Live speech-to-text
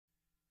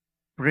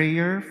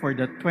Prayer for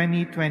the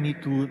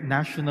 2022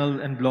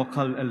 national and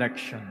local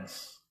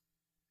elections.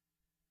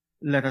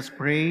 Let us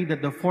pray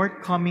that the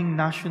forthcoming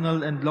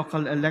national and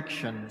local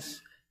elections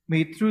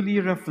may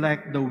truly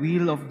reflect the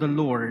will of the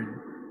Lord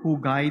who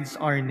guides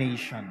our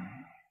nation.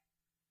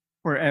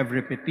 For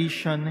every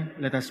petition,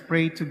 let us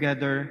pray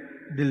together,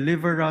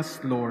 deliver us,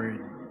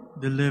 Lord.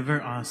 Deliver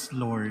us,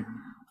 Lord.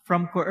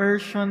 From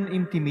coercion,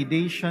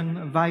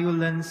 intimidation,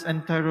 violence,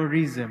 and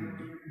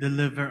terrorism.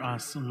 Deliver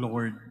us,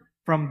 Lord.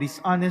 From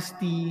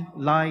dishonesty,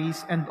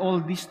 lies, and all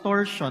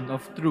distortion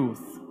of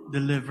truth.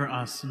 Deliver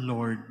us,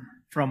 Lord.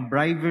 From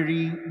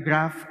bribery,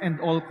 graft,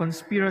 and all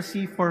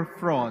conspiracy for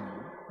fraud.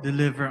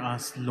 Deliver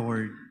us,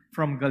 Lord.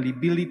 From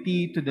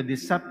gullibility to the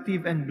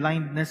deceptive and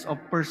blindness of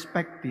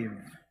perspective.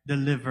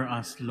 Deliver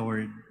us,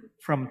 Lord.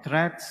 From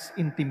threats,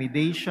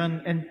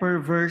 intimidation, and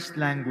perverse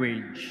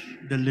language.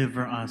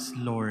 Deliver us,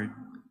 Lord.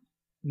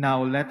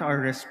 Now let our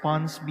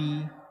response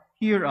be,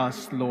 hear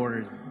us,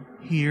 Lord.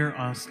 Hear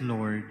us,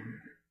 Lord.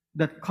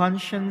 That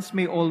conscience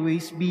may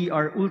always be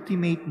our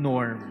ultimate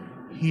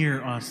norm. Hear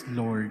us,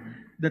 Lord.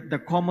 That the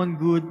common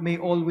good may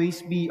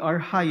always be our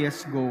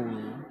highest goal.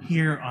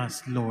 Hear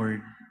us, Lord.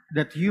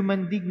 That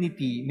human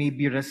dignity may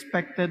be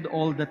respected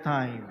all the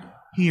time.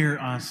 Hear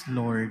us,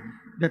 Lord.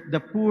 That the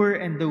poor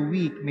and the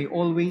weak may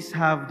always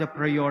have the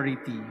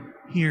priority.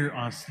 Hear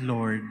us,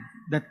 Lord.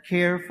 That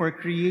care for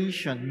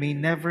creation may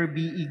never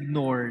be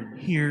ignored.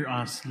 Hear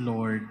us,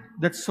 Lord.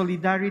 That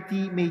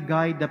solidarity may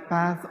guide the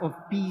path of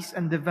peace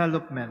and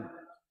development.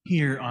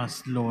 Hear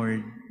us,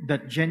 Lord.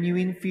 That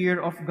genuine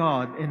fear of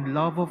God and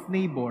love of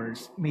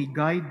neighbors may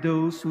guide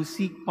those who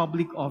seek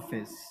public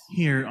office.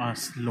 Hear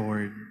us,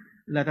 Lord.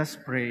 Let us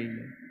pray.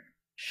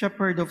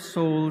 Shepherd of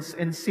souls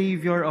and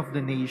Savior of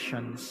the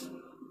nations,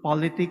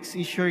 politics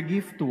is your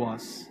gift to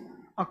us,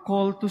 a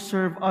call to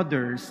serve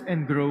others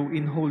and grow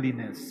in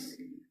holiness.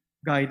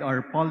 Guide our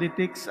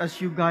politics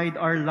as you guide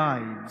our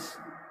lives.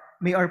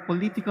 May our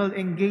political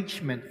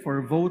engagement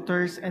for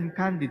voters and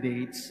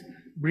candidates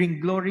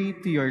bring glory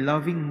to your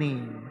loving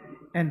name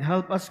and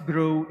help us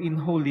grow in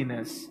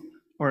holiness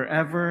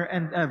forever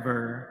and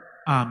ever.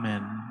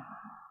 Amen.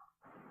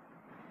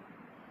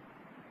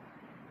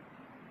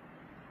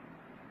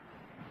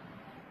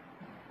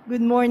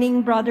 Good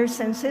morning, brothers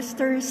and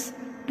sisters.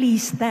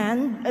 Please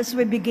stand as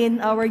we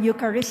begin our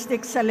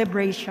Eucharistic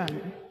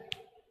celebration.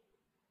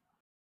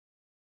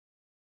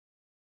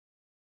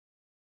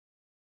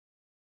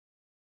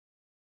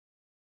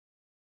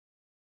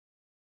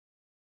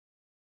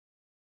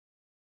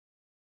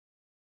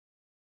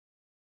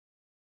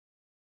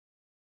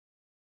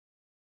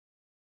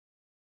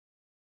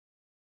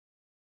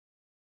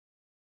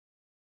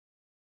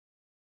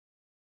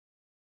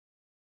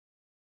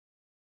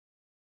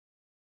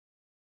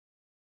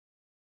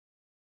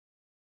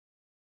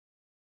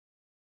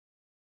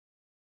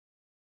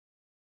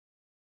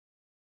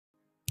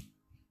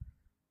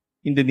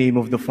 In the name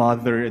of the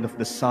Father, and of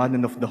the Son,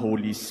 and of the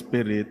Holy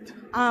Spirit.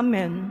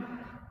 Amen.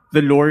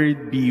 The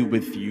Lord be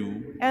with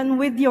you. And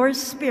with your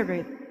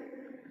spirit.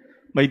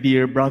 My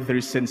dear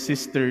brothers and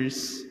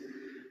sisters,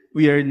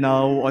 we are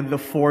now on the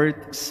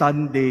fourth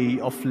Sunday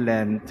of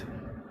Lent,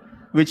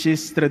 which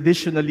is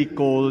traditionally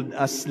called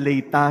as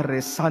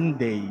Laetare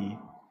Sunday,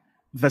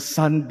 the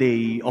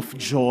Sunday of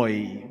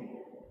joy.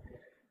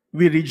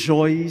 We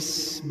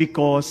rejoice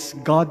because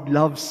God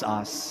loves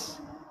us,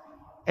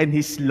 and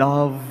His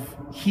love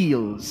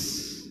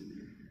heals,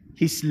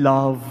 His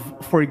love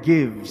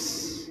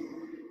forgives,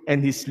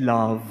 and His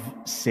love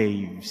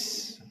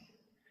saves.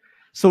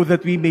 So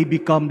that we may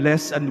become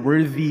less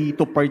unworthy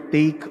to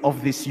partake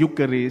of this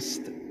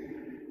Eucharist,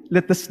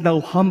 let us now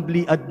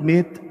humbly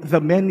admit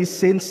the many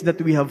sins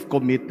that we have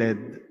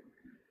committed.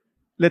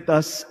 Let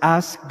us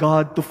ask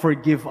God to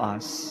forgive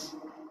us,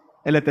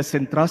 and let us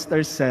entrust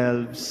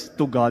ourselves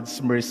to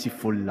God's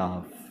merciful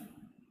love.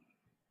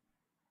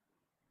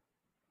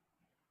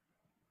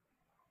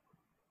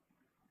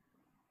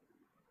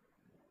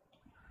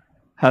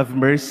 Have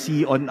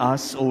mercy on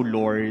us, O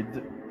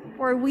Lord.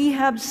 For we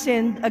have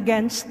sinned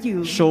against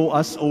you. Show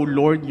us, O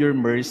Lord, your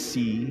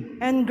mercy.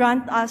 And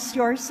grant us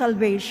your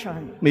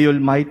salvation. May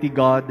Almighty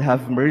God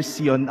have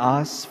mercy on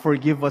us,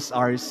 forgive us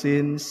our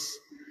sins,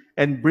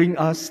 and bring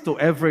us to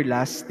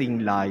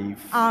everlasting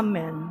life.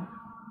 Amen.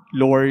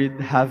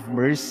 Lord, have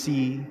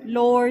mercy.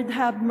 Lord,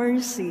 have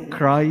mercy.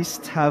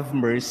 Christ, have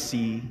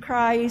mercy.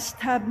 Christ,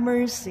 have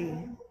mercy.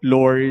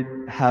 Lord,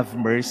 have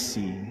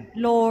mercy.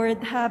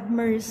 Lord, have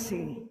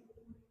mercy.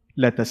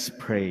 Let us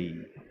pray.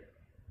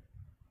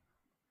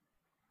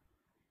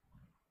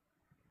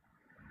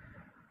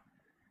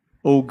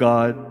 O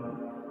God,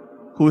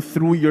 who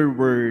through your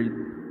word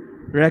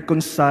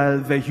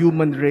reconciled the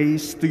human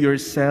race to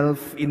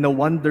yourself in a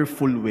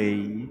wonderful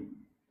way,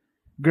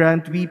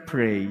 grant, we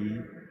pray,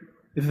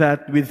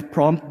 that with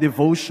prompt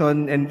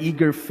devotion and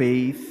eager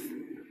faith,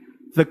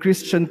 the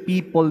Christian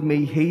people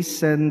may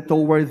hasten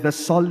toward the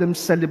solemn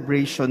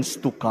celebrations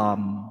to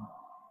come.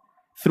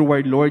 Through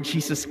our Lord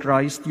Jesus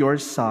Christ, your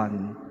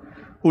Son,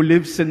 who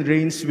lives and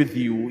reigns with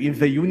you in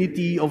the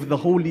unity of the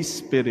Holy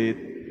Spirit,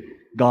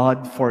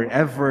 God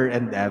forever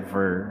and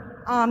ever.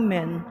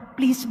 Amen.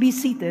 Please be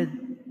seated.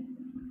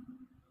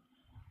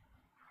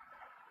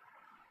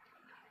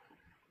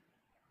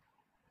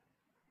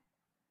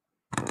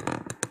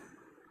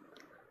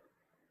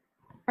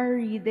 A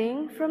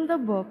reading from the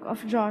book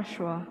of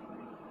Joshua.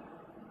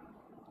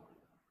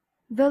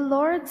 The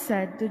Lord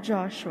said to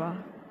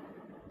Joshua,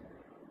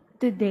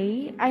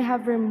 "Today I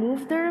have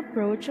removed the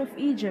reproach of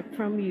Egypt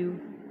from you."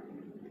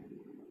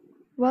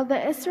 While the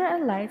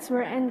Israelites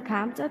were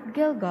encamped at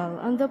Gilgal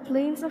on the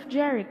plains of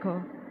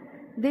Jericho,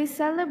 they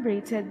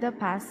celebrated the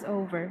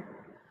Passover.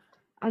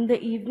 On the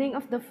evening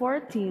of the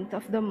 14th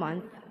of the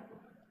month,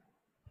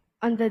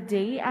 on the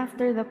day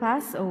after the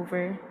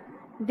Passover,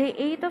 they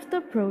ate of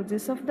the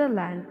produce of the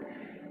land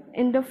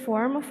in the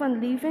form of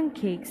unleavened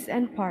cakes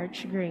and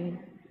parched grain.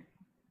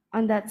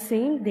 On that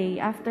same day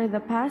after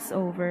the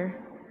Passover,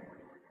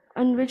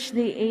 on which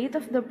they ate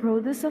of the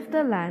produce of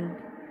the land,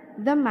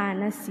 the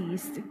manna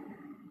ceased.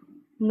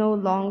 No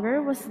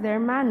longer was there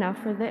manna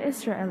for the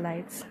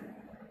Israelites,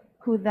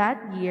 who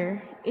that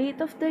year ate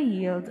of the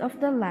yield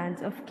of the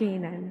land of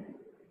Canaan.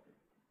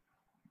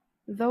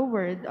 The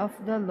word of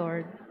the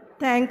Lord.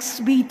 Thanks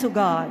be to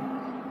God.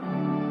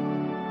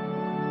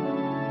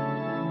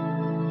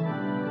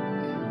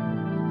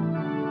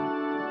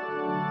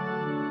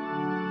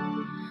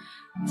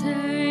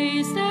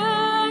 Taste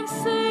and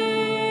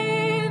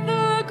see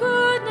the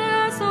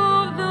goodness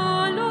of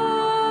the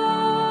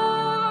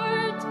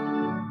Lord.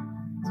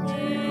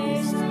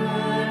 Taste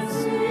and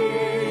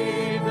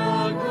see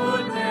the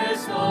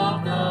goodness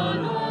of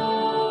the Lord.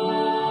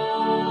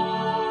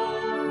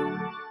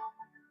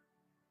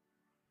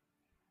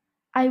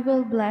 I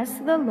will bless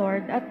the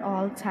Lord at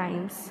all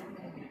times.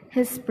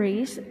 His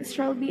praise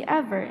shall be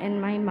ever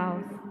in my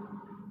mouth.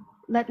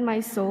 Let my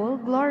soul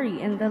glory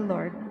in the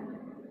Lord.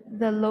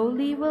 The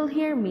lowly will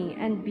hear me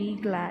and be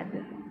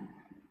glad.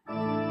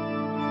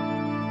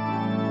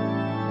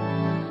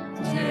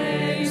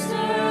 Taste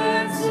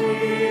and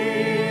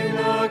see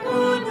the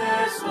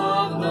goodness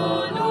of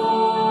the Lord.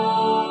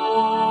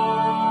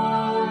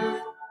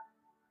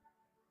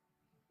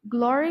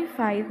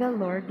 Glorify the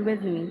Lord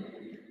with me.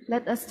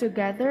 Let us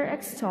together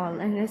extol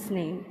in his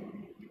name.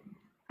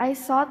 I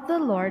sought the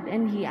Lord,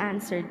 and he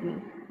answered me,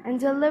 and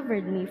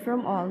delivered me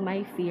from all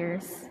my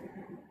fears.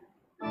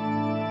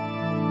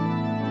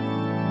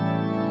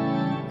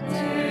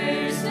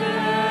 Taste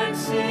and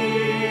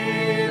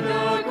see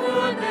the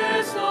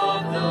goodness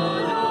of the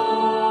Lord.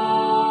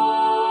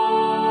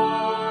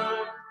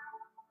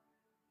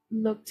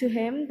 Look to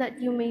him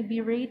that you may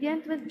be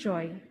radiant with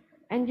joy,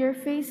 and your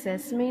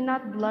faces may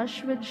not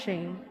blush with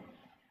shame.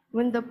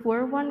 When the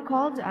poor one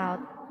called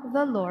out,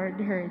 the Lord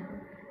heard,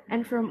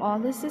 and from all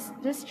his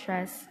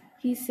distress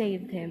he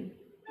saved him.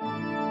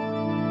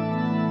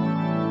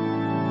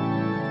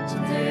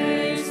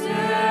 Taste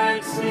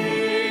and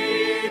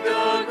see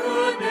the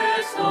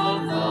goodness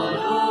of the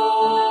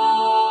Lord.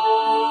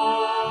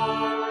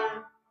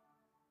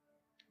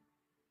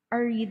 A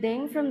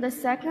reading from the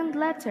second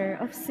letter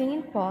of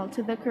St. Paul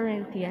to the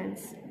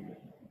Corinthians.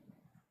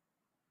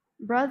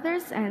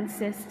 Brothers and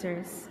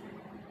sisters,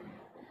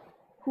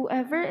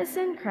 whoever is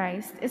in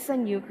Christ is a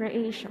new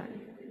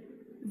creation.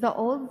 The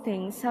old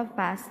things have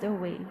passed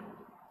away.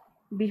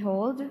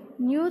 Behold,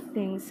 new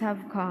things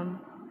have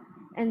come,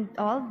 and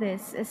all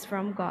this is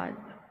from God,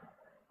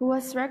 who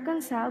has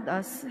reconciled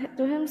us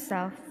to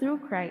himself through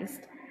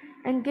Christ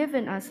and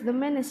given us the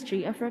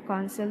ministry of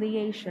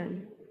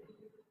reconciliation.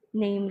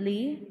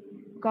 Namely,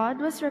 God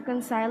was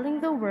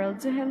reconciling the world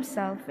to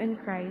himself in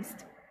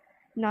Christ,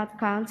 not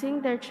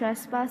counting their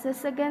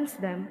trespasses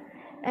against them,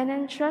 and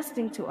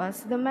entrusting to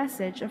us the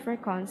message of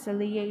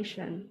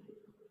reconciliation.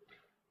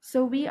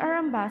 So we are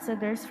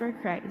ambassadors for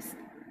Christ,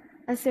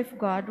 as if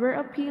God were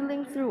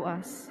appealing through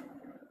us.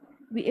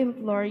 We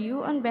implore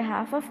you on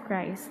behalf of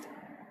Christ,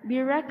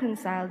 be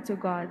reconciled to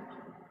God.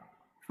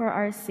 For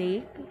our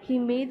sake, he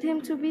made him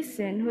to be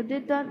sin who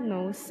did not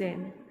know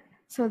sin,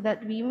 so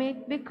that we may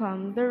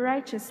become the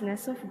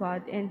righteousness of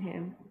God in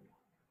him.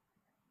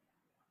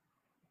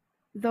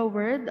 The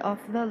word of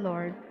the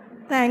Lord.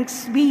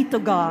 Thanks be to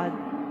God.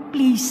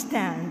 Please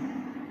stand.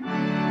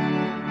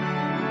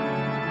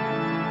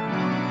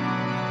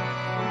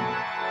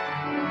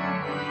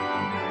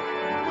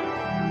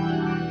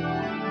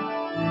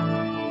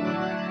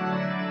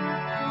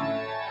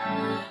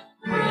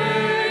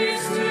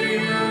 Praise to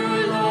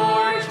you,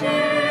 Lord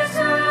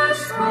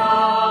Jesus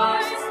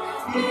Christ,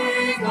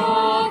 King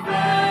of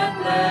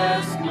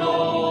endless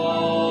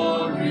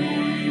glory.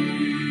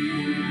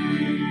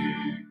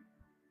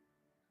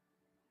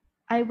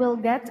 I will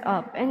get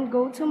up and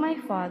go to my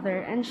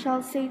Father, and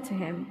shall say to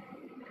him,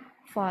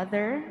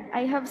 Father,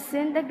 I have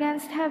sinned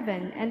against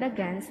heaven and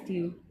against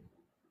you.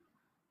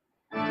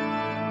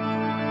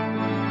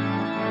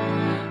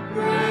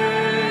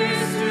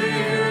 Praise to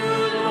you,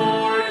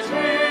 Lord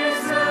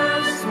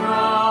Jesus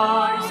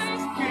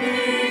Christ,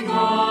 King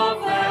of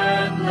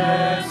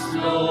endless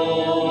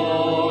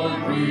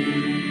glory.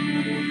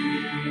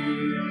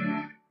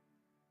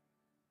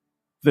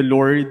 The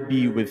Lord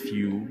be with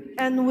you.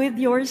 And with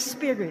your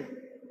spirit.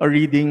 A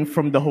reading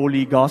from the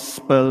Holy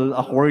Gospel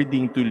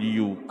according to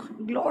Luke.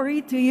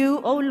 Glory to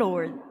you, O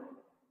Lord.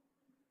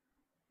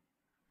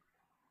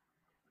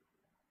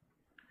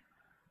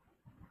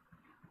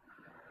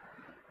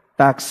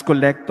 Tax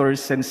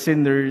collectors and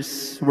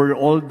sinners were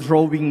all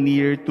drawing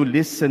near to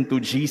listen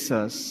to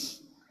Jesus.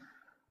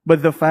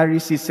 But the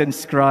Pharisees and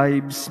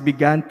scribes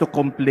began to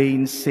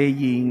complain,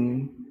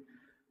 saying,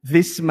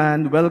 "This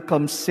man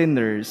welcomes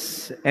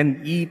sinners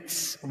and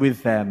eats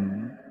with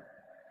them."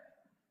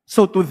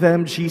 So to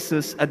them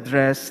Jesus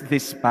addressed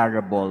this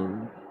parable.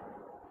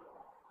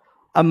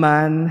 A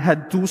man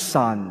had 2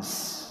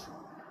 sons.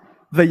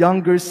 The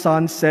younger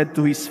son said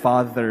to his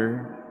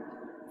father,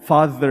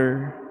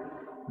 "Father,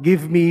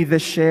 give me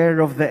the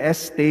share of the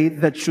estate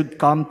that should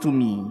come to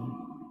me."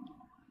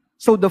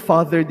 So the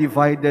father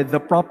divided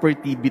the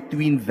property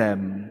between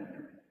them.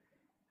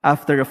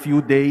 After a few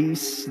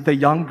days, the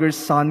younger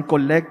son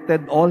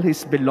collected all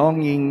his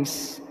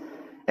belongings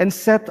and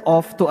set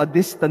off to a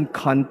distant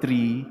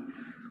country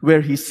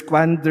where he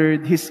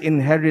squandered his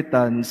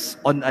inheritance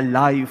on a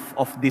life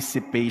of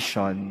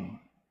dissipation.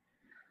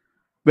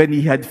 When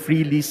he had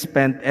freely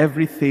spent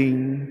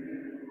everything,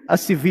 a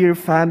severe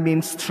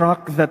famine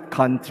struck that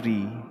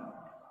country,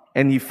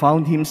 and he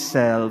found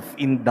himself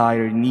in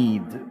dire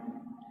need.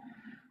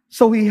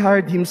 So he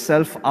hired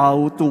himself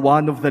out to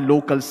one of the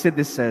local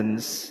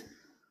citizens,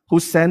 who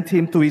sent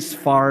him to his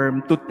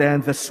farm to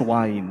tend the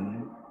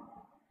swine.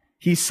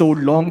 He so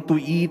longed to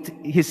eat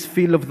his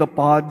fill of the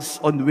pods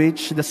on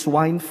which the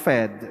swine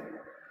fed,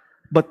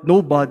 but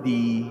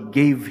nobody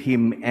gave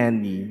him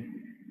any.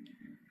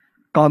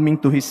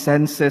 Coming to his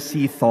senses,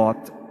 he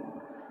thought,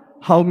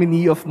 "How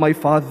many of my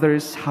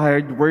father's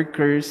hired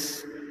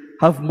workers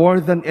have more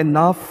than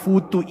enough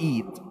food to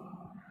eat,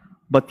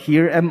 but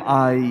here am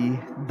I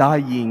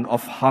dying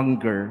of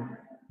hunger.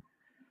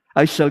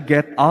 I shall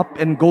get up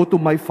and go to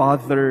my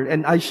father,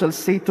 and I shall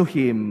say to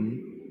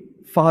him,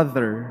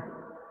 'Father,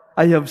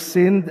 I have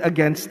sinned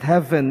against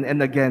heaven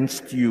and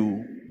against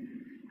you.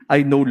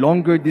 I no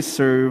longer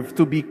deserve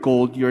to be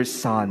called your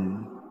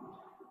son.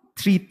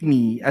 Treat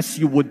me as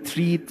you would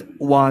treat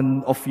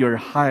one of your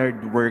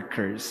hired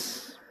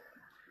workers.'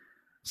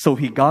 So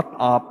he got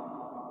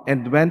up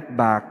and went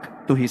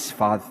back to his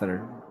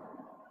father.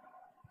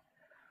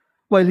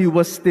 While he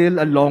was still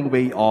a long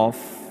way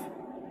off,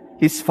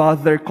 his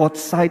father caught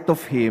sight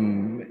of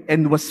him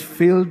and was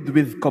filled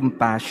with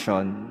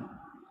compassion.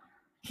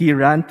 He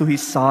ran to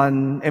his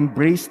son,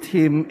 embraced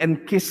him,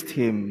 and kissed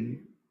him.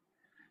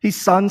 His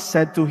son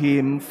said to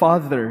him,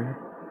 'Father,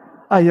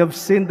 I have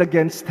sinned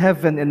against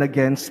heaven and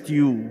against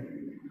you.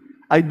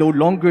 I no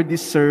longer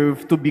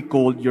deserve to be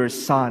called your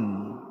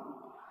son.'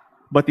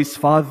 But his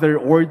father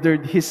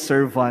ordered his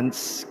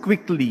servants,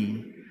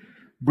 'Quickly,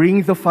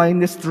 bring the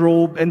finest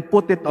robe and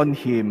put it on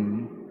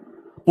him.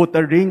 Put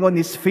a ring on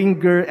his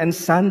finger and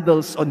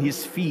sandals on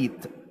his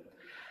feet.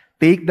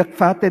 Take the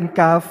fattened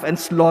calf and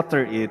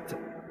slaughter it.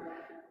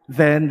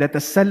 Then let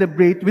us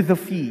celebrate with a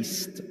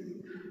feast,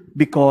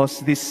 because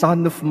this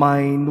son of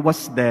mine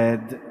was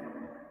dead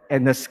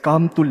and has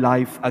come to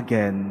life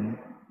again.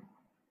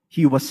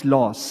 He was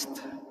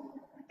lost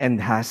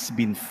and has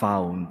been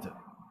found.'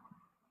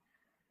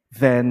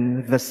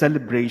 Then the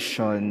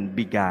celebration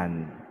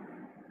began.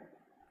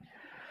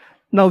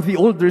 Now the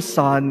older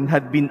son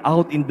had been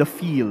out in the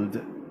field,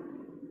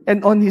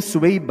 and on his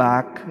way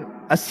back,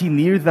 as he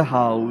neared the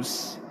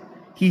house,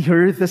 he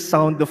heard the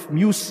sound of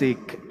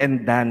music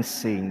and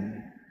dancing.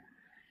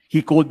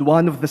 He called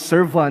one of the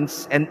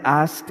servants and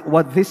asked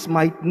what this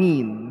might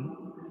mean.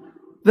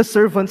 The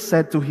servant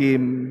said to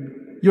him,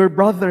 'Your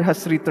brother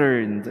has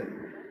returned,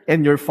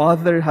 and your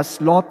father has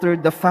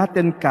slaughtered the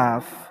fattened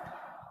calf,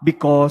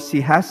 because he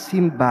has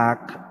him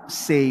back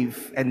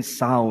safe and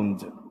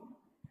sound.'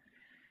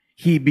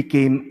 He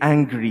became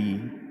angry,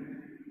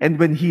 and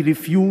when he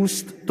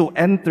refused to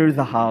enter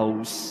the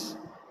house,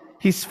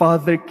 his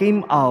father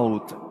came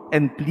out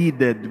and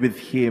pleaded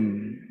with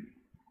him.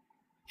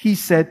 He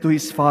said to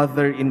his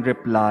father in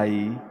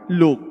reply,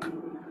 'Look,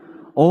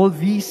 all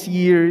these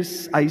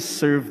years I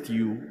served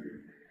you,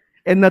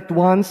 and not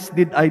once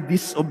did I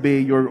disobey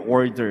your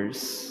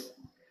orders.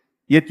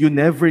 Yet you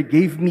never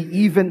gave me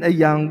even a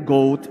young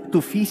goat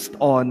to feast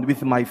on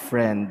with my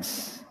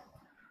friends.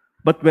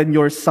 But when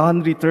your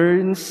son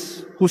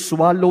returns, who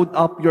swallowed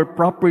up your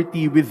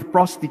property with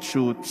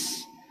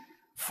prostitutes,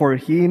 for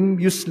him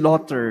you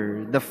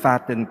slaughter the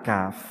fattened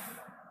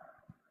calf.'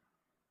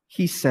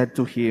 He said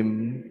to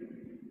him,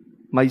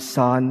 'My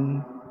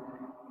son,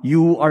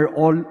 you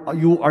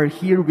are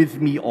here with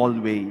me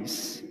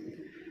always.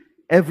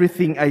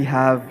 Everything I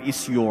have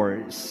is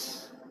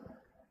yours.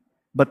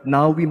 But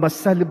now we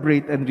must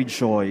celebrate and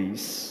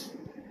rejoice,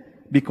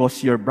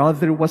 because your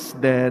brother was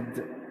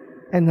dead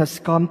and has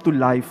come to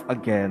life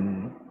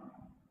again.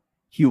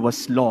 He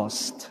was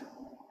lost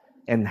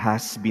and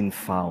has been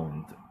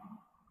found.'"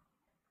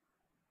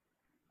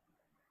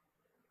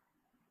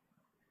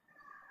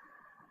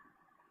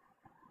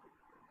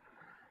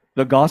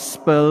 The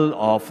Gospel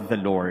of the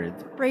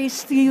Lord.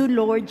 Praise to you,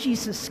 Lord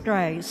Jesus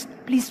Christ.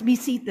 Please be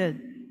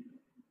seated.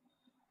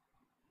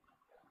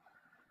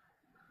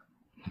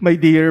 My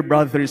dear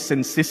brothers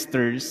and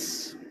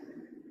sisters,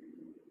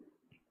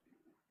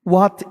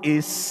 what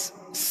is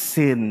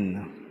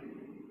sin?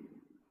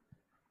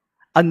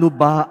 Ano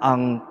ba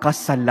ang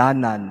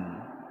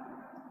kasalanan?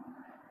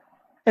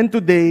 And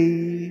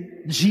today,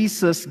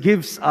 Jesus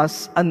gives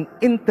us an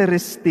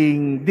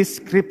interesting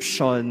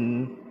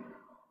description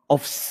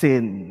of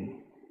sin.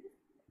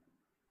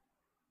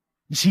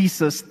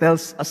 Jesus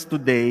tells us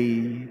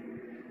today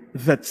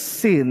that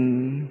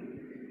sin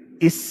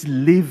is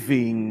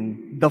leaving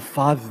the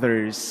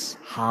Father's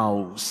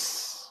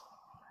house.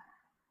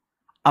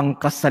 Ang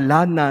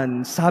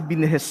kasalanan, sabi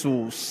ni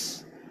Jesus,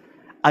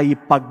 ay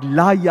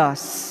paglayas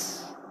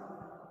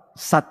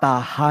sa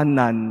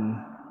tahanan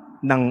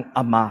ng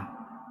Ama.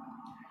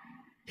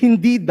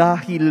 Hindi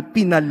dahil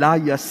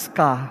pinalayas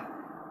ka,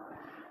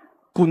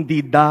 kundi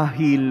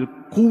dahil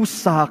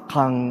kusa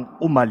kang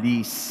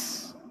umalis.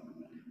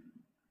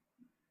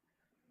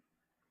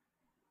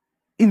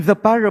 In the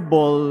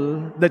parable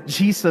that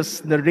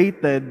Jesus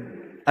narrated,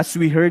 as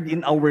we heard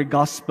in our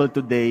gospel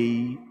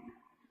today,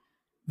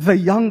 the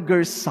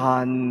younger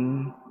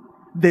son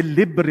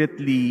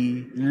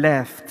deliberately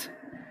left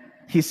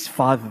his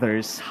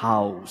father's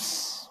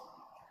house.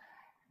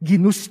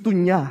 Ginusto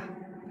niya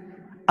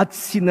at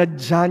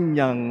sinadya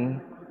niyang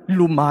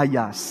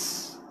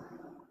lumayas,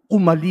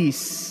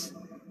 umalis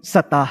sa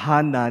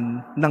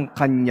tahanan ng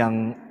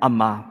kanyang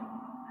ama.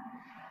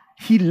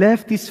 He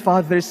left his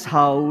father's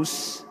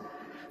house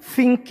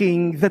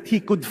thinking that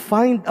he could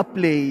find a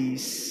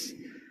place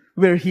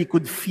where he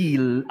could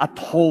feel at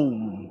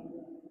home.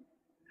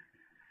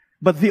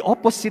 But the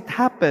opposite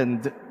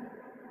happened.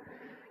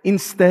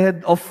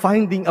 Instead of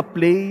finding a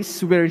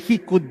place where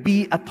he could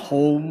be at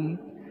home,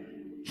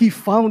 he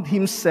found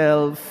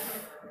himself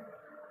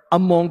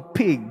among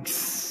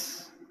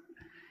pigs.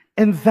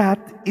 And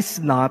that is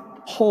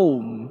not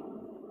home.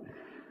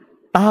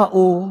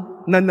 Tao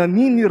na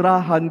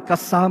naninirahan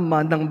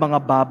kasama ng mga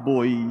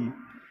baboy,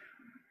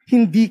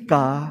 hindi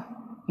ka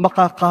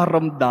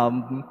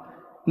makakaramdam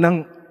ng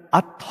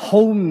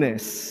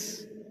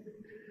at-homeness.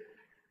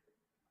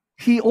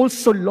 He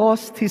also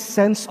lost his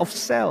sense of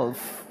self.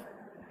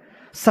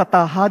 Sa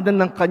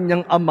tahanan ng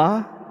kanyang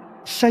ama,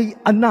 siya'y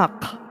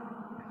anak.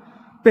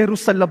 Pero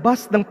sa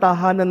labas ng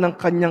tahanan ng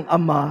kanyang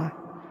ama,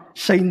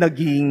 siya'y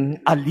naging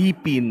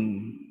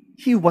alipin.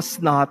 He was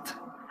not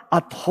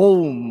at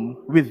home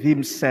with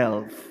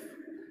himself.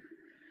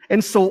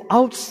 And so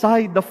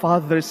outside the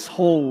father's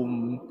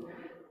home,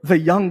 the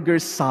younger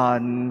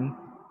son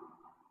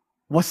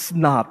was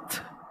not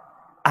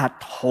at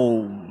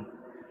home.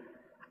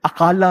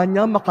 Akala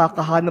niya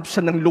makakahanap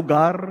siya ng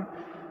lugar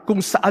kung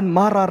saan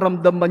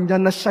mararamdaman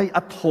niya na siya'y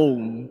at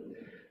home,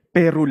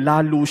 pero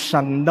lalo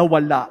siyang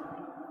nawala.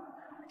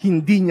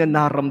 Hindi niya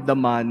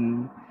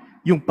naramdaman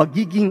yung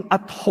pagiging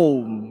at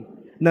home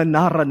na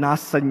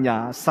naranasan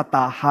niya sa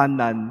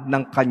tahanan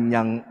ng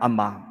kanyang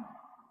ama.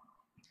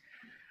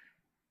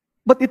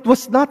 But it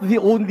was not the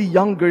only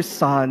younger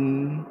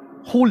son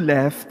who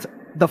left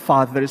the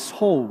father's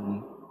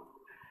home.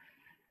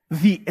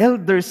 The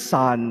elder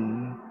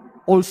son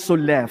also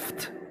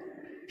left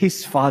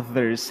his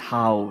father's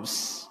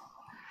house.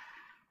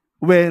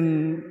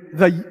 When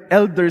the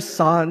elder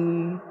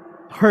son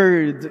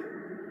heard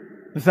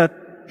that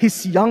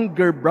his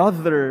younger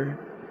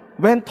brother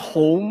went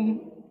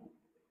home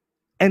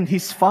and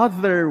his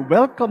father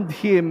welcomed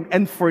him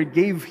and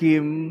forgave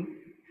him,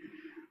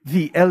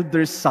 the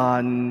elder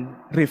son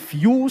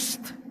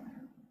refused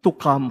to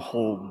come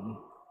home.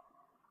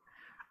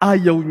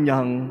 Ayaw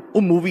niyang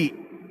umuwi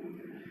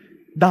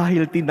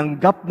dahil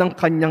tinanggap ng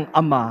kanyang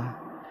ama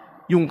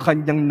yung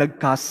kanyang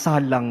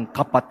nagkasalang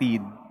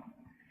kapatid.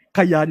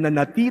 Kaya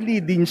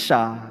nanatili din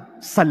siya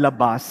sa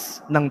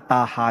labas ng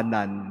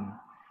tahanan.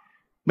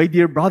 My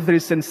dear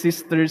brothers and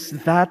sisters,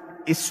 that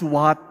is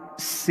what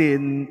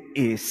sin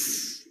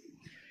is.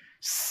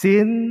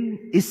 Sin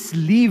is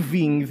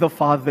leaving the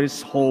Father's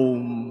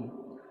home.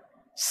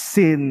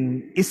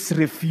 Sin is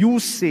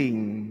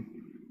refusing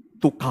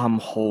to come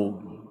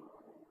home.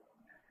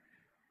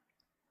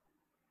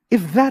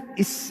 If that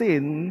is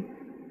sin,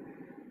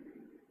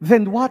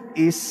 then what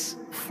is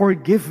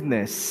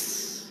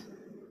forgiveness?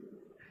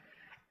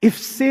 If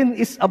sin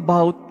is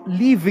about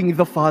leaving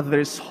the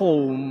Father's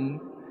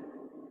home,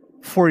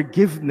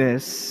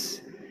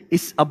 forgiveness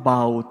is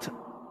about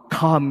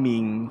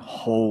coming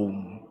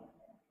home.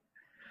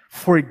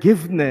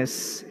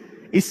 Forgiveness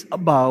is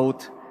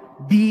about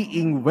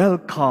being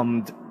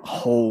welcomed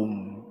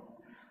home.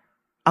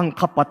 Ang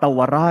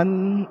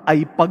kapatawaran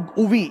ay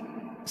pag-uwi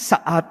sa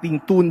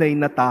ating tunay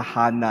na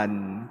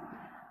tahanan.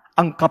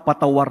 Ang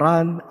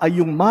kapatawaran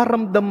ay yung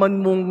maramdaman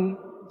mong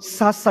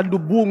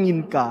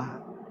sasalubungin ka,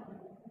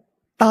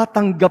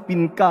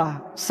 tatanggapin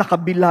ka sa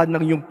kabila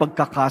ng iyong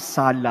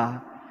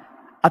pagkakasala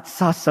at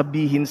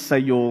sasabihin sa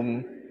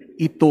iyong,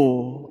 ito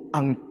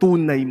ang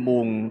tunay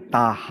mong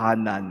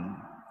tahanan.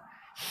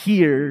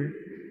 Here,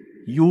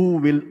 you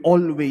will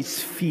always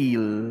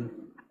feel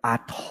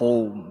at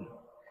home.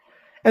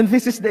 And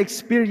this is the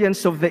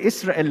experience of the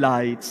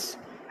Israelites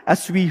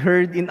as we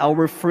heard in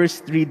our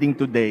first reading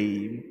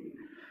today.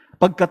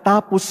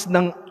 Pagkatapos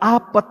ng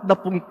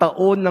 40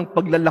 taon ng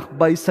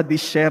paglalakbay sa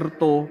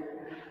disyerto,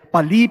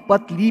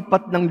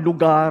 palipat-lipat ng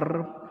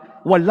lugar,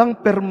 walang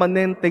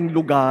permanenteng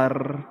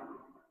lugar,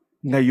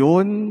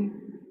 ngayon,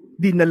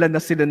 dinala na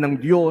sila ng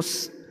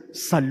Diyos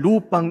sa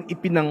lupang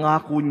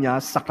ipinangako niya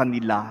sa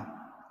kanila.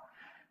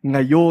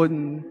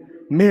 Ngayon,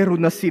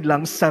 meron na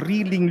silang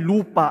sariling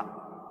lupa.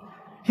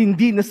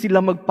 Hindi na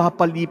sila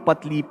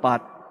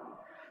magpapalipat-lipat.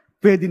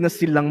 Pwede na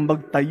silang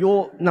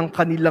magtayo ng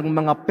kanilang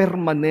mga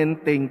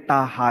permanenteng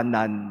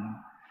tahanan.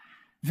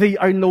 They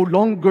are no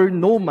longer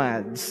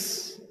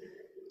nomads.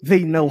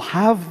 They now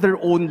have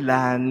their own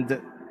land.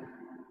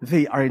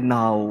 They are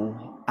now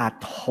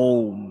at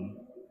home.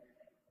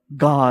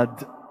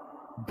 God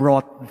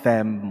brought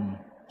them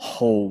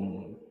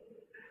home.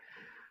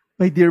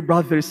 My dear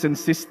brothers and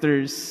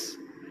sisters,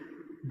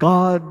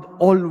 God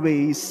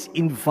always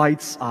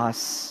invites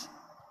us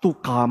to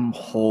come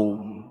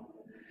home.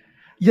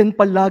 Yan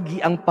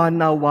palagi ang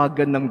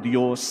panawagan ng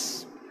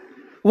Diyos.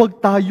 Huwag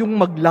tayong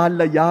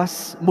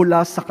maglalayas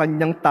mula sa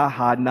Kanyang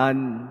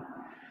tahanan.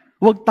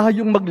 Huwag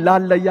tayong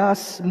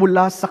maglalayas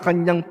mula sa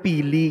Kanyang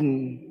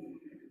piling.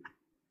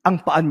 Ang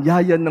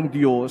paanyayan ng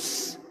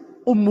Diyos,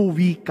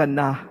 umuwi ka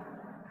na.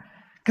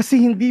 Kasi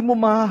hindi mo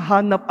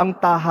mahahanap ang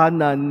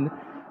tahanan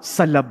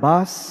sa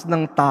labas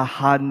ng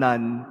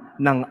tahanan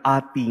ng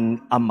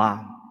ating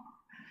Ama.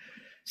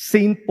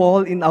 St.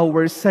 Paul in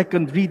our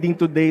second reading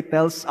today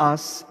tells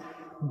us,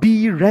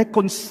 be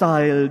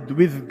reconciled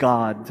with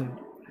God.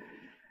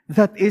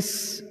 That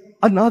is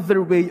another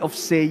way of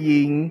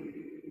saying,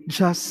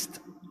 just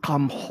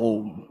come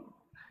home.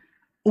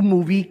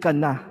 Umuwi ka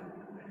na,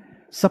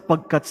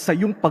 sapagkat sa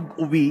iyong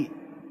pag-uwi,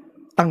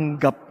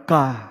 tanggap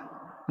ka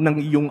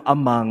ng iyong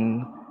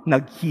amang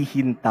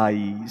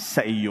naghihintay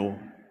sa iyo.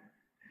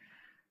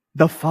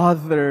 The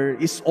Father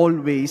is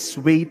always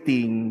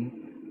waiting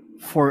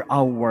for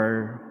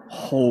our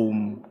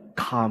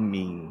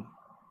homecoming.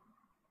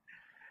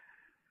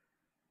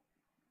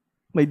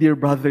 My dear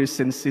brothers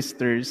and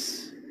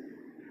sisters,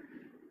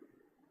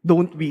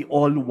 don't we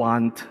all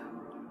want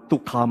to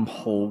come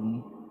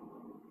home?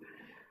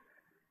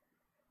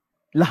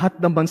 Lahat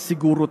naman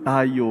siguro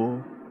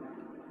tayo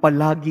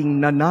palaging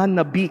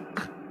nananabik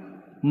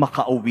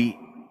makauwi.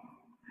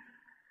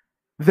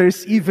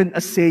 There's even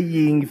a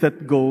saying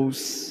that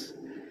goes,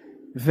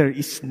 there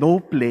is no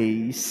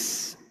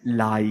place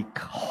like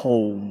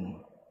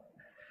home.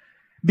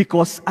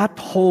 Because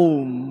at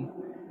home,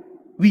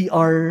 we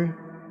are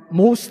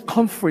most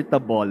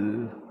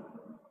comfortable.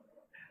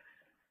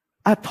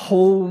 At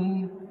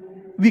home,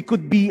 we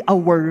could be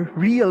our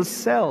real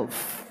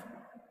self.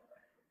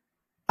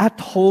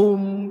 At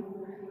home,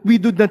 we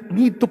do not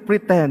need to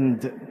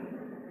pretend.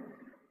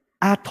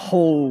 At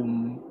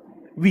home,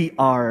 we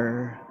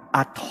are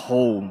at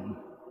home.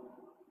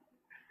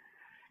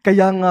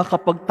 Kaya nga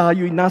kapag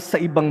tayo'y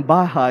nasa ibang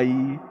bahay,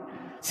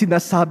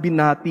 sinasabi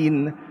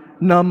natin,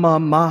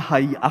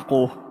 namamahay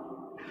ako.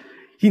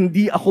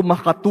 Hindi ako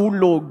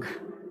makatulog,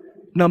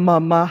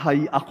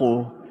 namamahay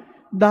ako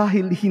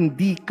dahil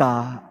hindi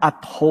ka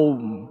at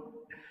home.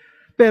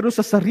 Pero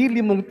sa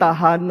sarili mong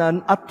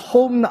tahanan, at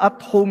home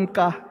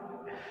ka.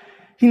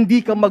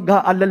 Hindi ka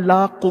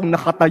mag-aalala kung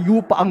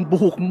nakatayo pa ang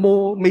buhok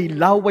mo, may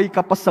laway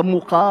ka pa sa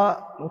muka,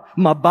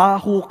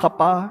 mabaho ka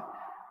pa.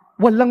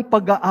 Walang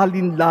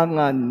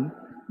pag-aalinlangan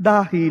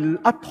dahil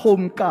at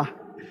home ka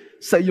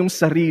sa iyong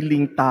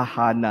sariling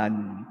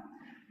tahanan.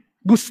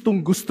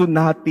 Gustong-gusto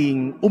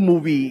nating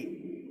umuwi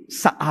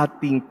sa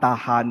ating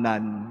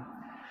tahanan.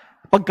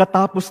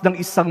 Pagkatapos ng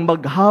isang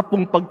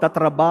maghapong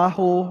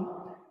pagtatrabaho,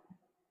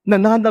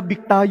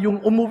 nananabik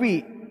tayong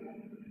umuwi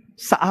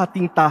sa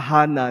ating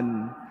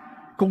tahanan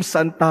kung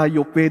saan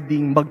tayo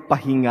pwedeng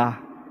magpahinga.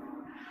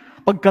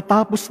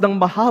 Pagkatapos ng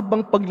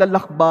mahabang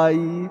paglalakbay,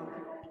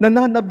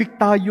 nananabik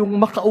tayong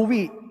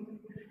makauwi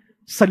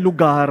sa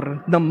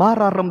lugar na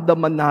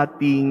mararamdaman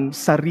nating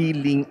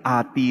sariling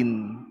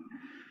atin.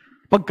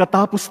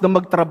 Pagkatapos na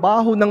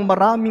magtrabaho ng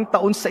maraming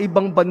taon sa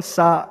ibang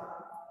bansa,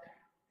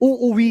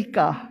 uuwi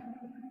ka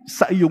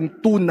sa iyong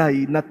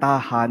tunay na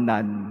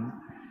tahanan.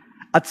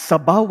 At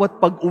sa bawat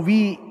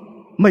pag-uwi,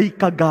 may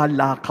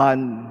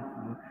kagalakan.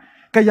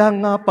 Kaya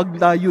nga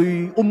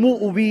paglayo'y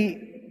umuuwi,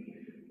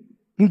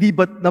 hindi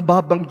ba't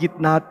nababanggit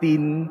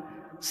natin,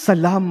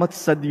 salamat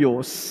sa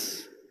Diyos,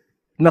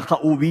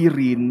 nakauwi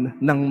rin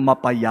ng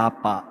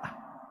mapayapa.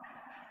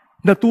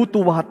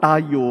 Natutuwa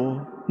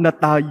tayo na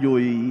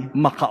tayo'y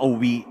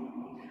makauwi.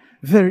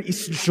 There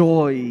is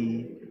joy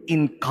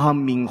in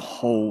coming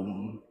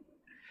home.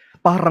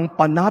 Parang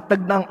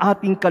panatag na ang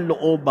ating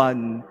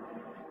kalooban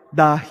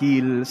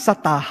dahil sa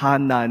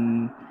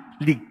tahanan,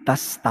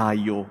 ligtas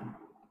tayo.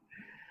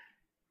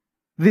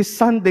 This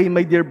Sunday,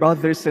 my dear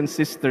brothers and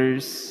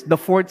sisters, the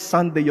fourth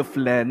Sunday of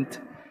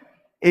Lent,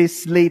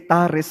 is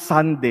Laetare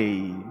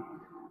Sunday,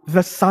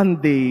 the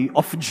Sunday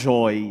of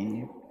joy.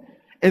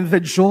 And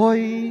the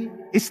joy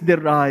is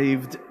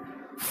derived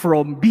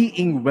from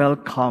being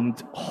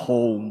welcomed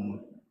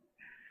home.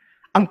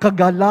 Ang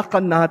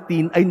kagalakan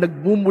natin ay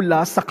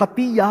nagmumula sa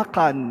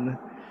katiyakan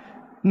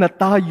na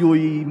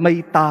tayo'y may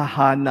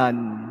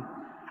tahanan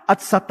at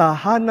sa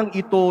tahanang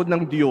ito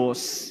ng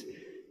Diyos,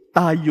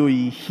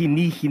 tayo'y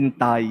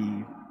hinihintay.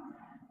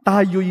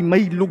 Tayo'y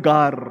may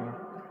lugar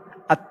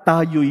at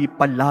tayo'y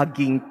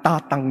palaging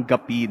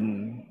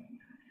tatanggapin.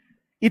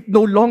 It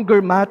no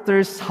longer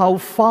matters how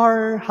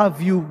far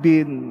have you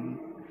been.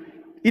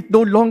 It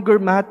no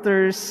longer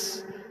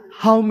matters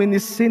how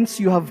many sins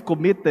you have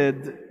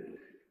committed.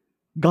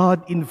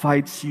 God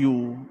invites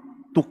you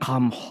to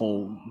come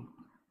home.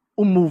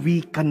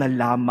 Umuwi ka na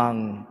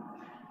lamang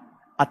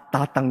at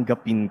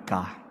tatanggapin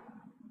ka.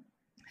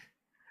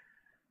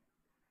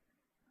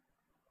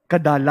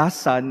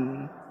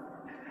 Kadalasan,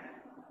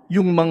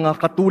 yung mga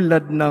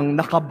katulad ng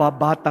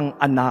nakababatang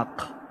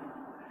anak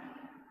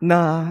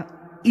na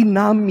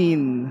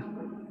inamin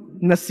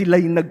na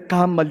sila'y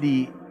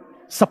nagkamali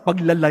sa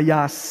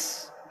paglalayas,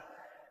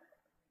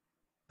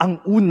 ang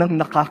unang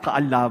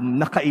nakakaalam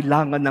na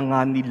kailangan na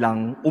nga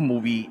nilang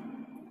umuwi.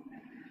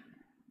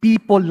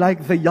 People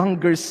like the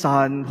younger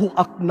son who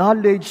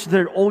acknowledge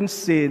their own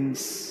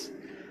sins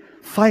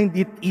find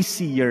it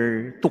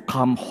easier to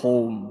come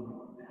home.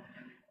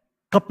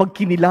 Kapag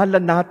kinilala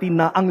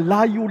natin na ang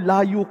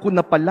layo-layo ko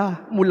na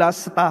pala mula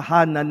sa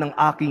tahanan ng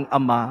aking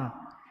ama,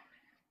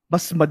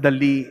 mas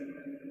madali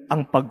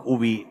ang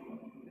pag-uwi.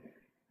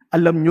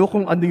 Alam nyo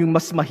kung ano yung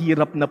mas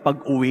mahirap na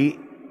pag-uwi?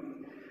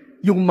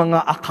 Yung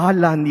mga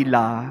akala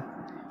nila,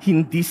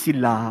 hindi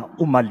sila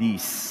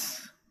umalis.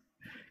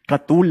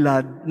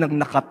 Katulad ng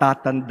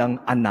nakatatandang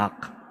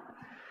anak.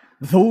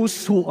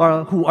 Those who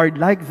are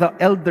like the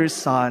elder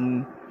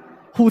son,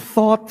 who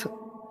thought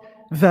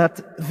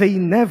that they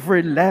never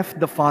left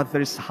the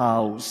Father's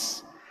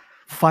house,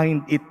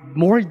 find it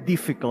more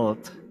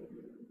difficult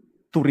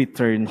to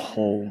return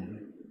home.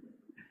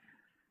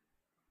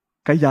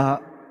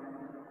 Kaya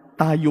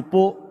tayo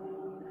po,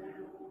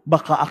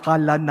 baka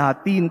akala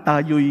natin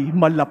tayo'y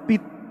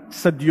malapit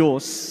sa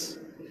Diyos,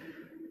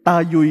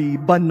 tayo'y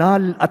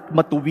banal at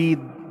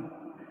matuwid.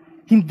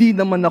 Hindi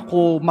naman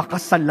ako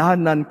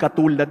makasalanan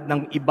katulad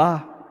ng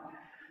iba.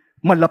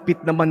 Malapit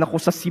naman ako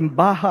sa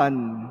simbahan.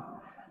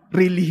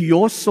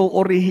 Relihiyoso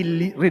o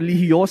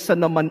relihiyosa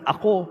naman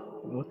ako.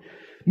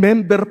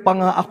 Member pa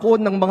nga ako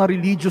ng mga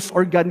religious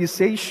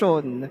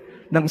organization,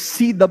 ng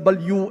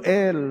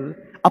CWL,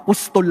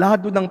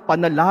 Apostolado ng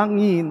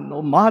Panalangin,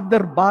 o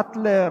Mother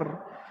Butler.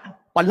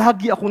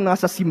 Palagi ako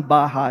nasa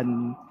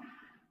simbahan.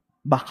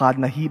 Baka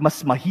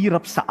mas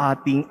mahirap sa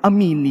ating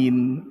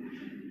aminin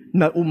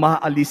na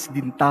umaalis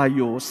din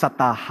tayo sa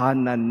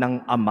tahanan ng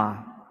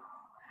Ama.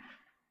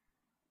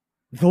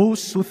 Those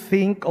who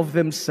think of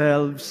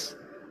themselves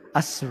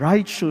as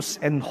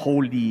righteous and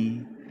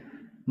holy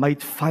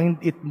might find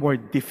it more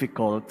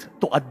difficult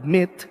to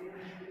admit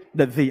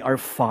that they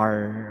are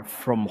far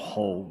from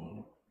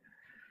home.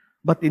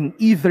 But in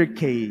either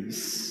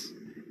case,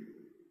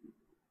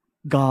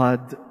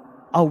 God,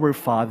 our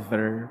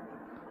Father,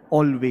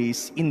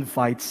 always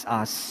invites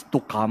us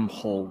to come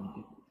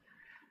home.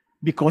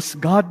 Because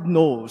God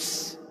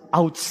knows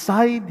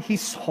outside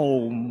His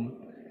home,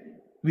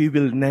 we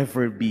will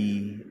never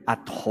be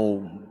at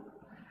home.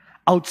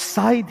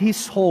 Outside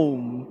His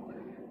home,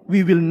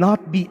 we will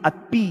not be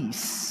at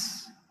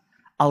peace.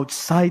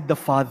 Outside the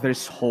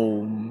Father's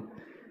home,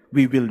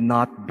 we will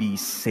not be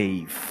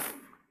safe.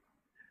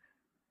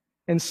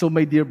 And so,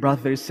 my dear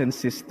brothers and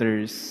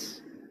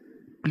sisters,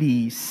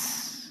 please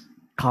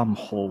come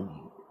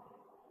home.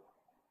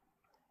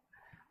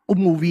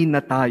 Umuwi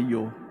na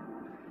tayo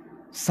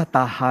sa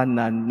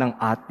tahanan ng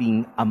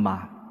ating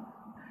Ama.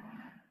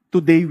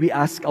 Today we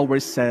ask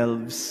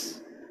ourselves,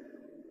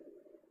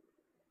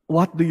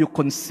 what do you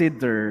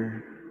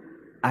consider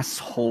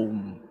as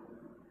home?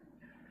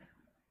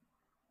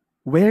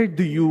 Where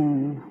do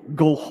you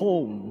go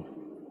home?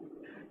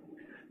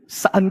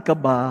 Saan ka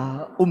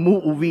ba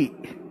umuuwi?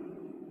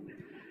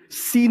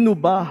 Sino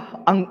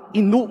ba ang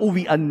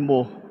inuuwian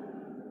mo?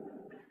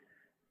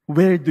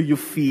 Where do you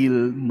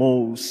feel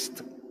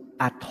most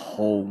at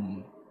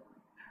home?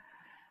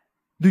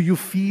 Do you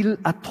feel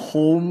at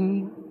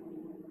home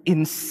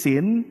in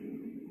sin?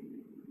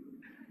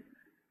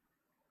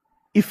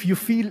 If you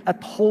feel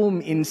at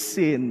home in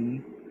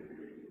sin,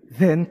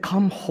 then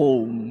come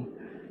home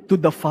to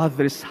the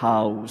Father's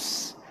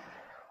house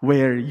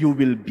where you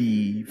will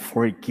be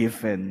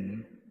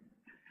forgiven.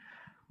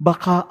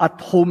 Baka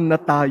at home na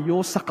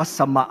tayo sa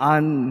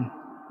kasamaan.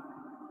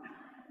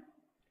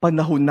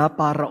 Panahon na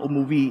para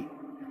umuwi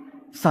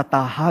sa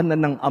tahanan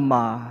ng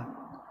Ama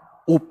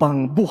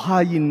upang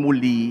buhayin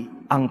muli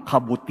ang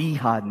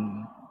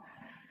kabutihan.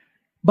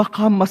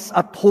 Baka mas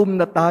at home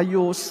na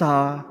tayo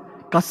sa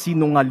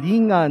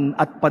kasinungalingan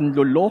at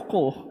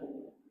panloloko.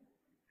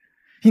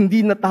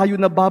 Hindi na tayo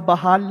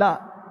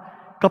nababahala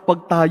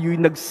kapag tayo'y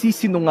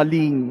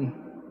nagsisinungaling.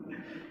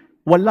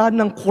 Wala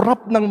nang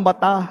kurap ng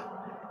mata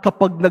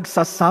kapag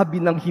nagsasabi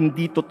ng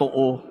hindi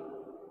totoo.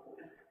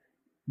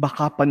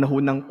 Baka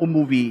panahon ng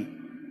umuwi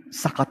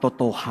sa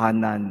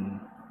katotohanan.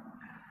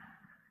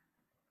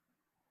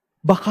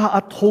 Baka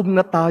at home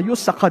na tayo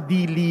sa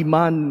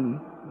kadiliman.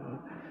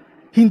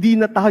 Hindi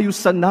na tayo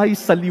sanay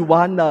sa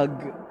liwanag.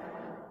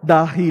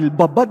 dahil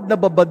babad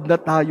na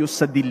tayo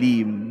sa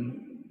dilim,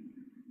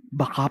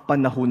 baka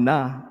panahon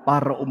na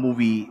para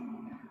umuwi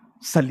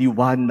sa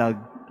liwanag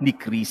ni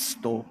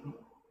Kristo.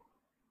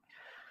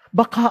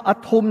 Baka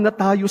at home na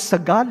tayo sa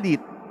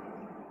galit,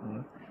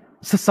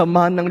 sa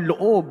sama ng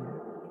loob,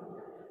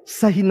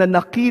 sa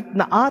hinanakit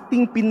na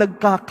ating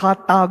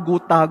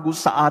pinagkakatago-tago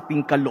sa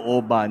ating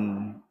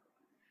kalooban.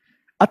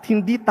 At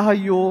hindi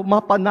tayo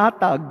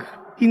mapanatag,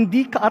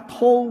 hindi ka at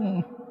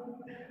home.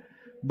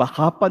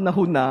 Baka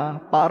panahon na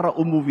para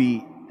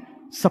umuwi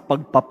sa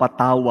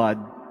pagpapatawad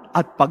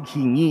at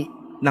paghingi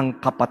ng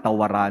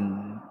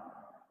kapatawaran.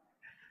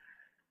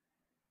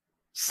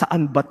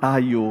 Saan ba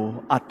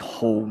tayo at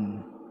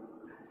home?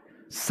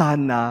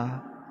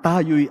 Sana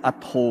tayo'y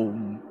at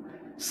home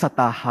sa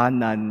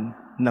tahanan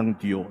ng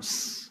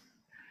Diyos.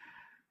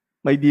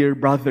 My dear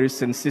brothers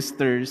and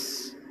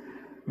sisters,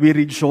 we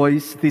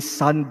rejoice this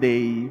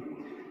Sunday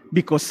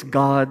because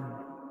God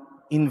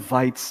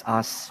invites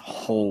us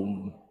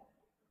home.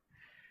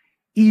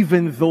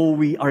 Even though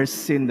we are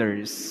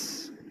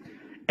sinners,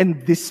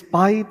 and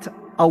despite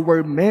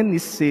our many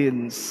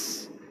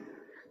sins,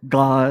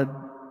 God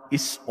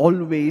is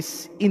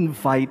always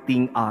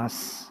inviting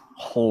us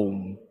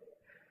home.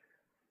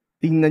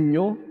 Tingnan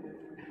nyo,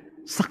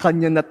 sa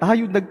Kanya na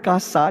tayo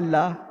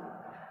nagkasala,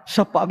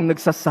 siya pa ang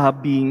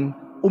nagsasabing,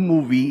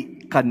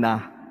 umuwi ka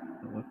na.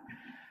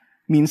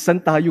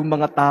 Minsan tayong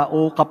mga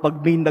tao,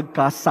 kapag may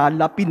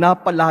nagkasala,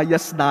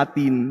 pinapalayas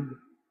natin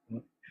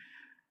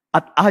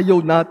at ayaw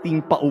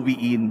nating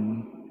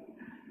pauwiin.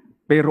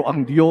 Pero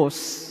ang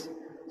Diyos,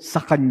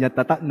 sa Kanya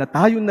na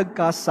tayo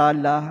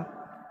nagkasala,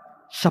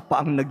 siya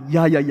pa ang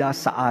nagyayaya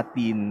sa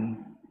atin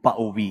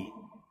pauwi.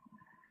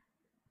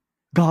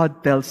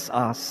 God tells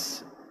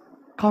us,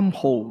 come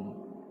home.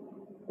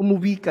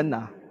 Umuwi ka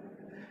na.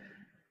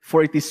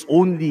 For it is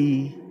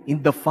only in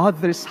the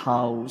Father's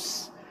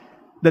house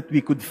that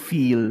we could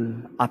feel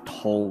at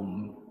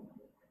home.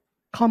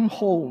 Come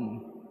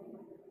home.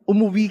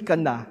 Umuwi ka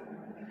na.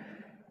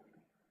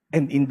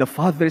 And in the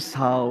Father's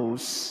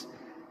house,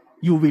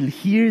 you will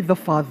hear the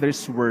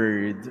Father's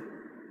word,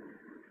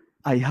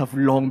 I have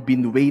long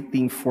been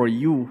waiting for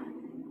you.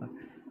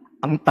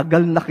 Ang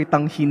tagal na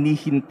kitang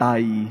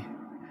hinihintay.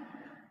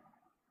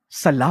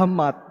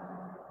 Salamat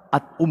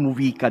at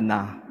umuwi ka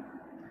na.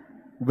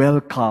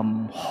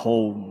 Welcome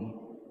home.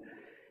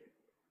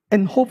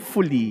 And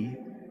hopefully,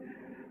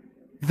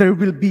 there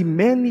will be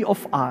many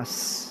of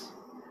us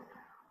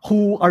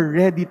who are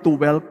ready to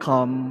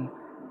welcome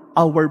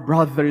our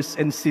brothers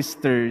and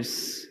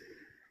sisters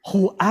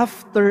who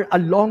after a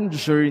long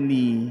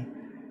journey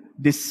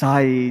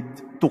decide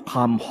to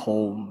come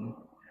home.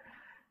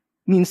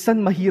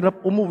 Minsan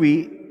mahirap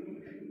umuwi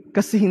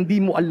kasi hindi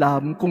mo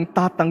alam kung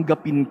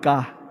tatanggapin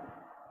ka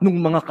ng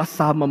mga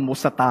kasama mo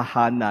sa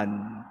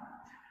tahanan.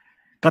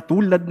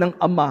 Katulad ng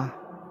Ama,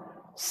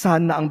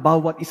 sana ang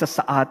bawat isa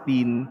sa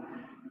atin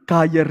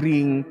kaya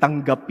ring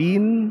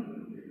tanggapin,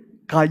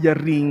 kaya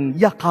ring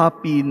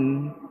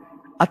yakapin,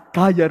 at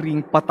kaya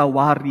ring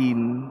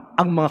patawarin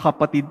ang mga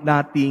kapatid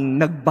nating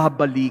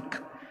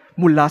nagbabalik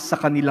mula sa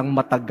kanilang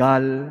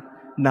matagal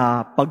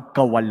na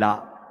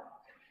pagkawala.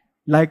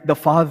 Like the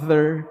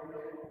Father,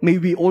 may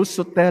we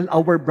also tell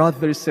our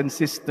brothers and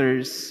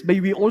sisters,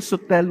 may we also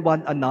tell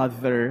one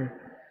another,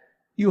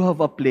 you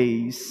have a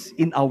place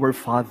in our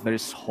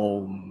Father's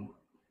home.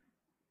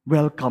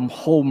 Welcome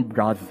home,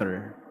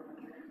 brother.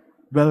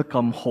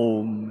 Welcome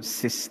home,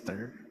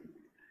 sister.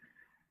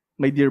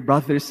 My dear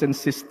brothers and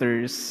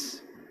sisters,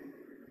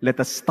 let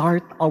us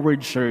start our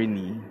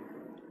journey.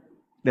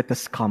 Let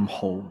us come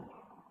home.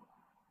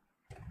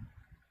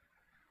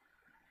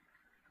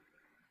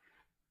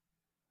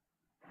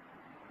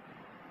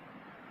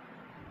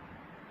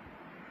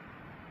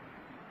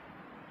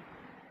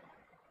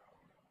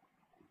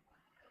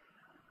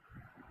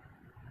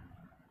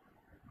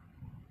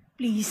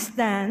 Please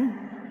stand.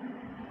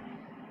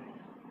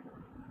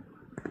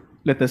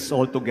 Let us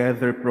all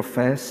together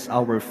profess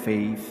our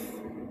faith.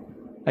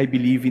 I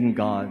believe in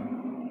God,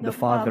 the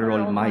Father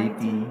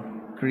Almighty,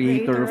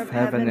 creator of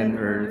heaven and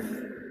earth,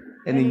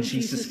 and in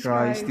Jesus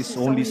Christ, His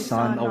only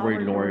Son,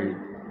 our Lord,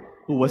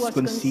 who was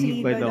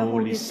conceived by the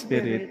Holy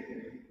Spirit,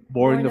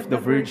 born of the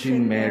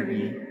Virgin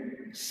Mary,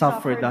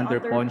 suffered under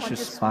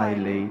Pontius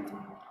Pilate,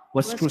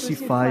 was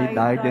crucified,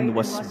 died, and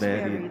was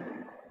buried.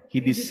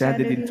 He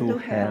descended into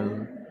hell.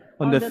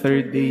 On the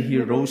third day, He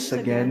rose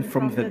again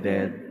from the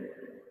dead.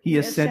 He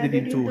ascended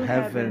into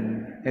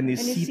heaven and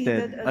is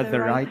seated at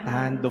the right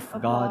hand of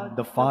God,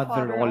 the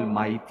Father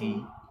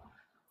Almighty.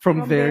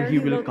 From there He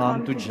will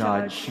come to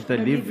judge the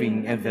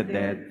living and the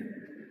dead.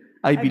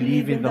 I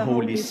believe in the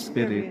Holy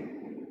Spirit,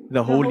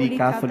 the Holy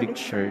Catholic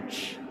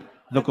Church,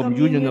 the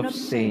communion of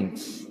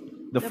saints,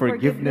 the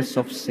forgiveness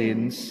of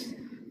sins,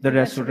 the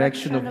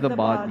resurrection of the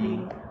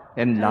body,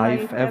 and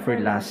life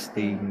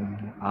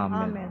everlasting.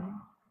 Amen.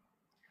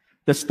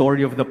 The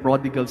story of the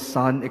prodigal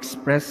son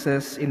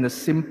expresses in a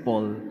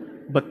simple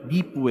but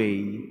deep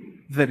way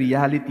the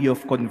reality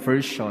of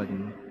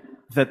conversion,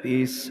 that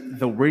is,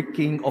 the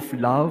working of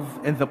love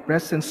and the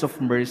presence of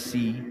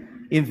mercy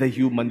in the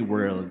human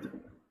world.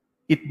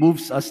 It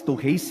moves us to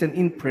hasten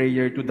in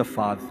prayer to the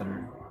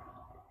Father.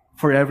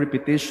 For every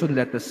petition,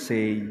 let us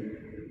say,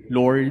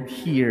 Lord,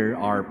 hear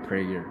our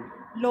prayer.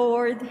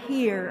 Lord,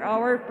 hear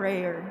our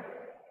prayer.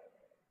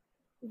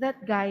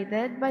 That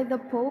guided by the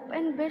Pope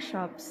and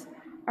bishops,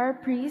 our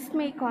priests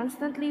may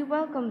constantly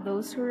welcome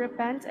those who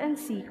repent and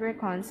seek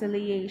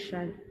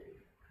reconciliation.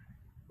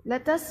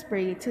 Let us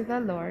pray to the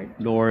Lord.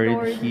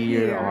 Lord,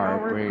 hear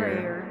our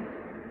prayer.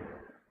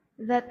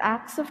 That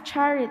acts of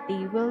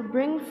charity will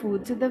bring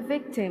food to the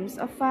victims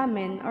of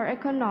famine or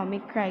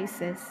economic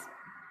crisis.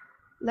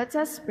 Let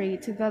us pray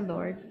to the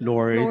Lord.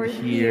 Lord,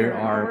 hear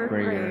our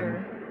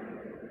prayer.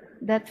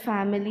 That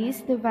families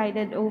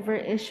divided over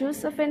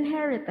issues of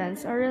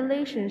inheritance or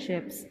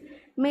relationships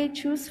may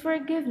choose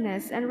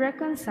forgiveness and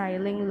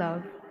reconciling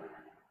love.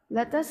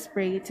 Let us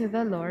pray to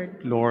the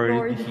Lord.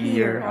 Lord,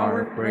 hear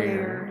our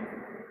prayer.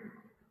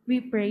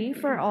 We pray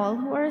for all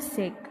who are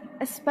sick,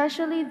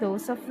 especially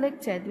those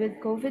afflicted with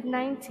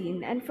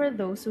COVID-19 and for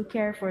those who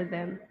care for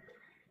them.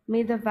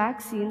 May the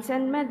vaccines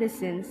and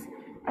medicines,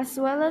 as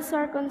well as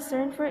our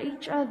concern for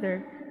each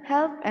other,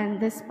 help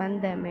end this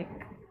pandemic.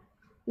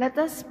 Let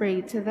us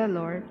pray to the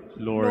Lord.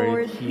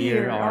 Lord,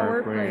 hear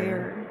our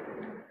prayer.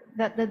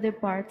 That the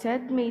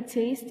departed may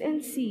taste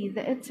and see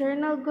the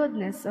eternal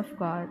goodness of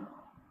God.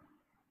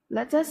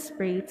 Let us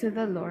pray to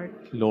the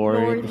Lord.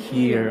 Lord,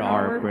 hear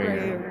our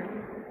prayer.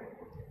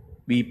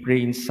 We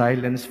pray in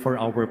silence for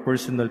our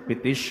personal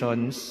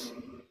petitions.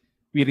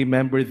 We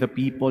remember the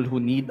people who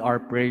need our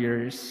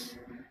prayers.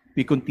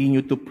 We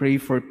continue to pray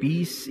for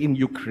peace in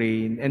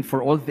Ukraine and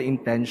for all the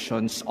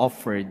intentions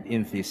offered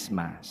in this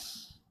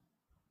Mass.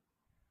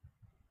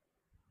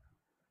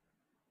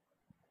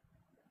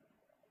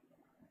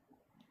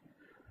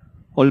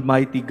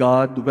 Almighty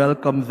God,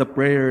 welcome the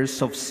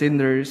prayers of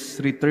sinners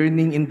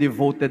returning in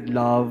devoted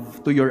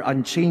love to your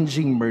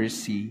unchanging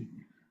mercy.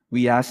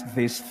 We ask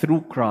this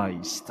through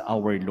Christ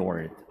our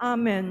Lord.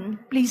 Amen.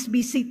 Please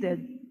be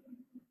seated.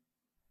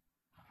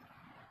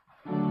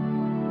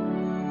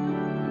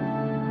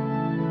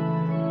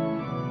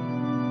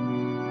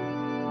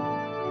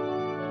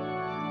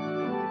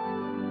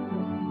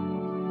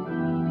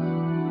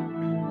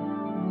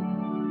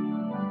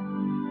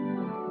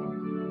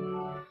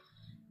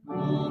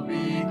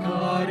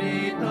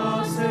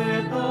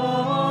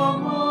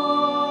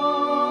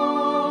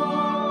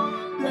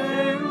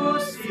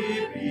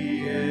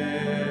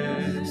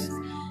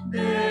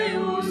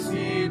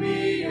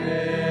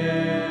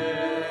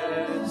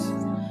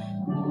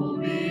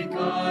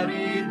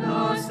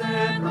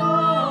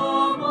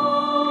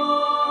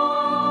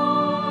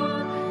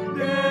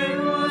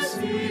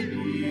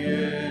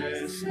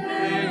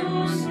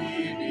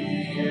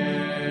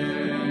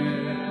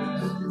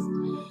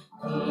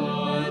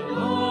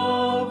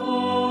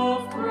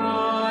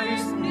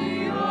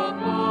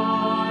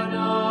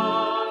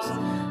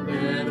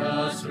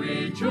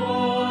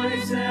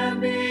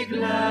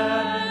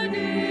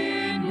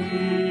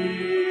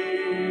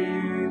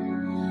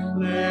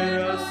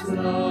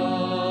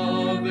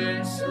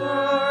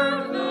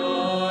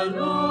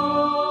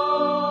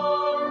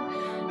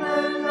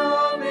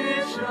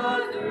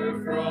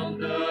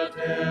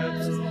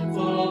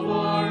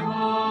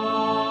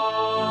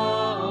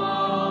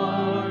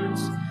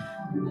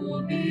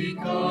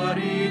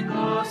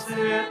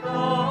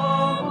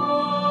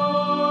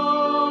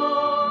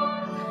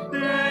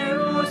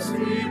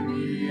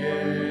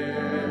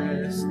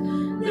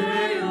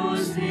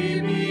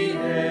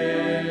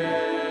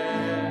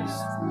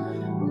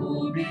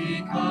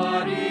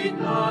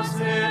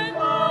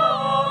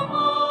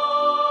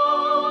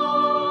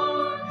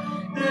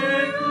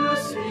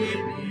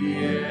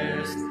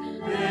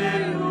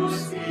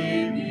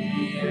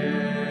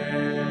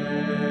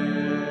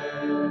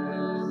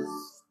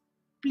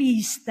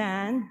 Please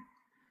stand.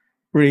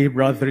 Pray,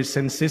 brothers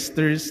and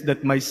sisters,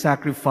 that my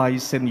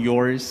sacrifice and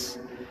yours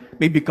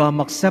may become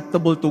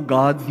acceptable to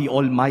God, the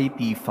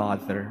Almighty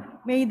Father.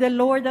 May the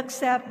Lord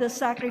accept the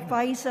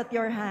sacrifice at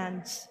your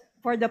hands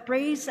for the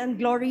praise and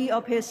glory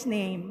of his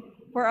name,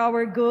 for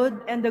our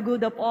good and the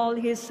good of all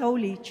his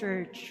holy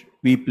church.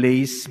 We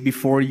place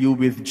before you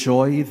with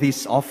joy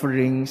these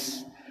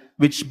offerings,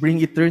 which bring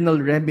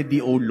eternal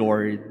remedy, O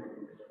Lord,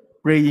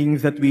 praying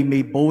that we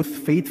may both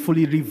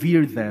faithfully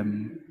revere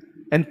them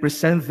and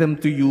present them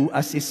to you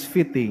as is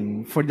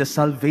fitting for the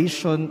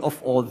salvation of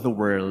all the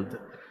world,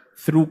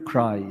 through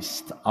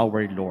Christ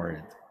our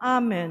Lord.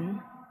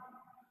 Amen.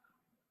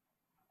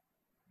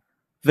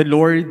 The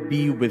Lord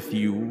be with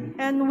you.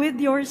 And with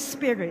your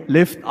spirit.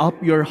 Lift up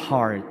your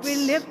hearts. We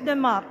lift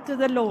them up to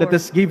the Lord. Let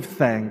us give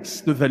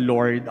thanks to the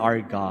Lord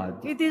our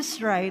God. It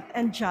is right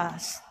and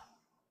just.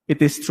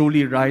 It is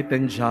truly right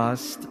and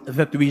just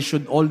that we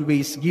should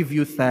always give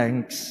you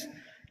thanks,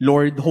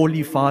 Lord,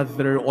 Holy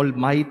Father,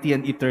 Almighty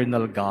and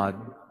Eternal God,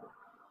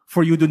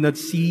 for you do not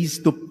cease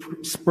to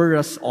spur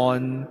us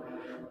on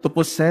to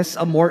possess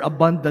a more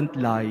abundant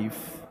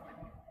life,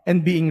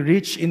 and being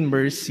rich in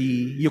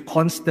mercy, you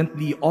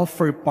constantly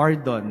offer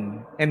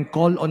pardon and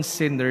call on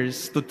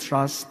sinners to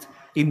trust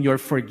in your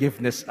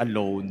forgiveness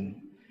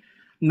alone.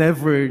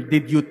 Never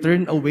did you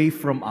turn away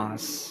from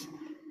us,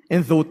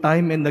 And though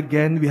time and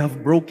again we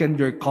have broken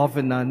your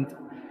covenant,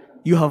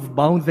 you have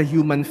bound the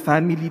human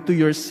family to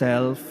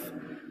yourself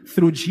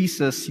through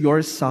Jesus,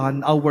 your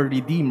Son, our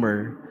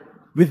Redeemer,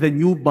 with a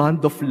new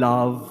bond of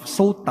love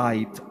so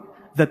tight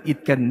that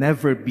it can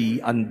never be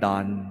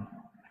undone.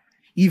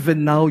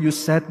 Even now you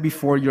set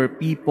before your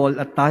people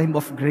a time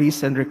of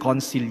grace and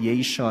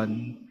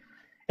reconciliation,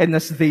 and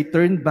as they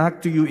turn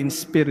back to you in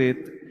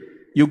spirit,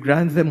 you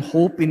grant them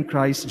hope in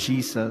Christ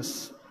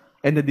Jesus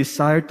and a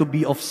desire to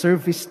be of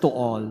service to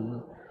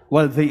all,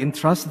 while they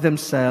entrust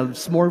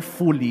themselves more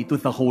fully to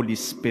the Holy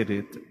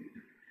Spirit.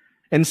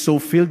 And so,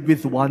 filled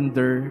with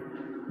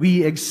wonder,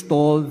 we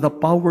extol the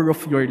power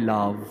of your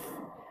love,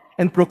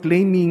 and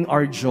proclaiming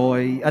our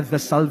joy at the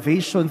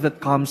salvation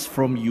that comes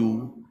from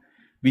you,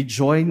 we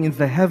join in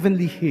the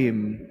heavenly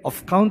hymn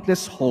of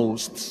countless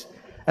hosts,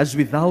 as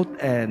without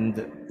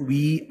end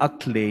we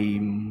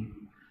acclaim,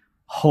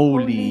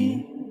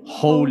 Holy,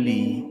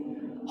 holy,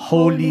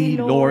 holy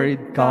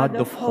Lord God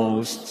of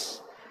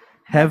hosts,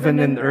 heaven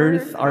and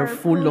earth are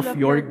full of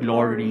your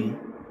glory.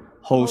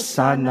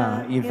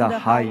 Hosanna in the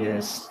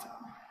highest.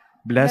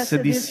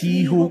 Blessed is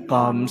he who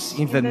comes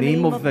in the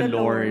name of the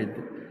Lord.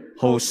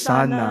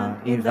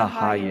 Hosanna in the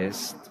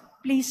highest.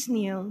 Please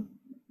kneel.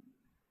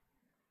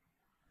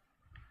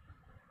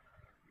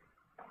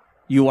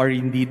 You are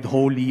indeed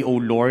holy, O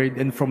Lord,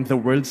 and from the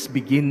world's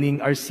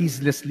beginning are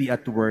ceaselessly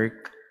at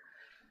work,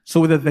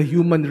 so that the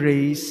human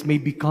race may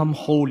become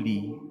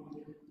holy,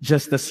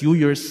 just as you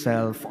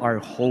yourself are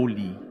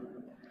holy.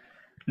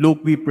 Look,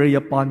 we pray,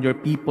 upon your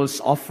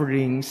people's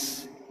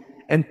offerings,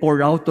 and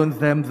pour out on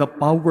them the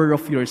power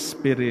of your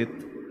Spirit,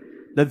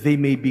 that they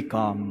may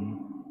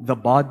become the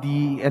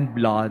body and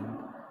blood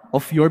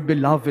of your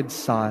beloved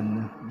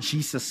Son,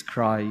 Jesus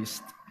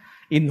Christ,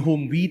 in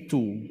whom we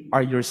too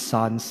are your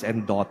sons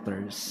and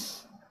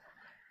daughters.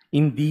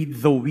 Indeed,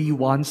 though we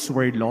once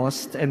were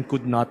lost and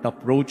could not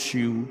approach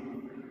you,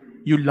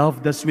 you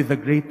loved us with the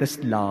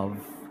greatest love.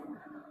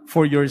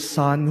 For your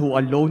Son, who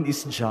alone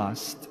is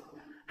just,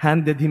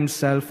 handed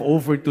himself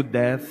over to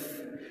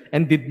death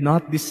and did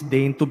not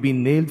disdain to be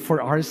nailed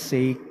for our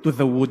sake to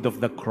the wood of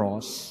the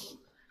cross.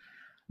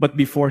 But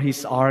before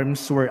his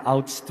arms were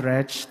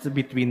outstretched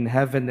between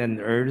heaven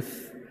and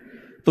earth,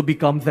 to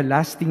become the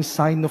lasting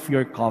sign of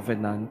your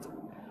covenant,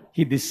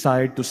 he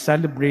desired to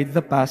celebrate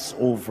the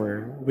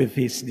Passover with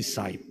his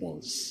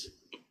disciples.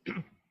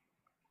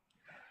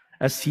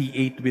 As he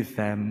ate with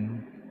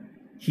them,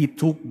 he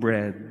took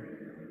bread,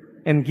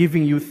 and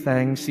giving you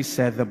thanks, he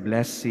said the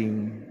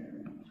blessing,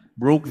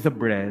 broke the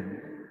bread,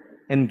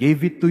 and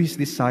gave it to his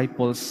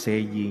disciples,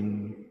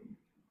 saying,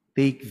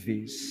 "Take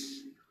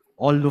this,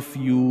 all of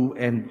you,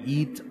 and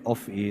eat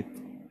of it,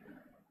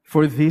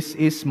 for this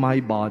is my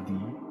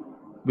body,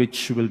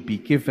 which will be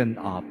given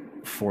up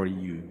for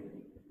you."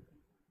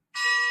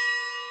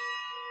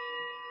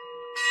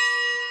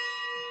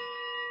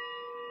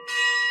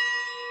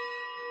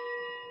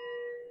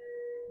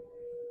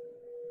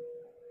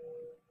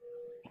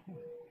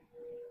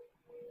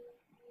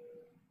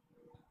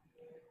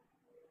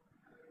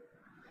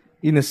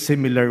 In a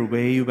similar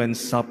way, when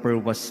supper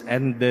was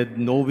ended,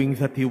 knowing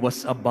that he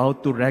was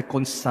about to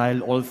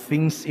reconcile all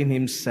things in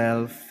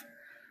himself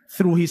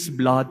through his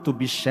blood to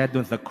be shed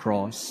on the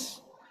cross,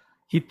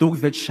 he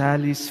took the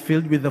chalice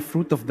filled with the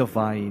fruit of the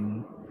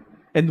vine,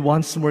 and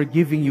once more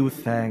giving you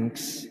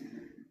thanks,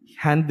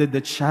 handed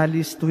the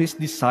chalice to his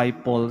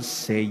disciples,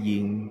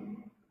 saying,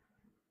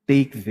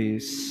 "Take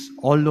this,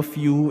 all of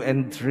you,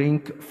 and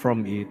drink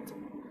from it,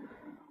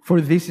 for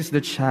this is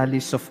the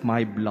chalice of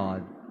my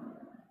blood,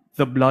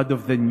 the blood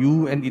of the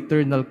new and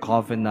eternal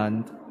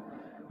covenant,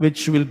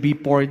 which will be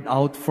poured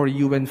out for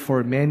you and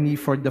for many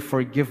for the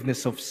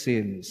forgiveness of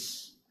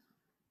sins.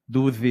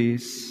 Do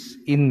this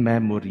in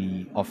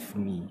memory of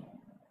me."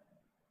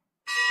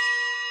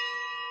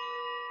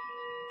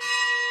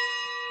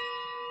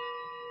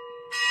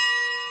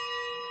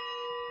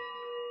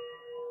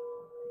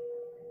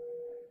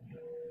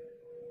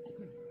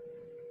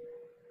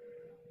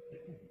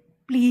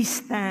 Please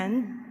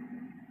stand.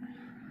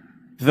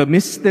 The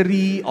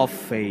mystery of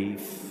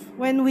faith.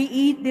 When we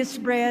eat this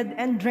bread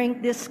and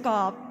drink this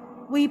cup,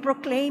 we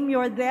proclaim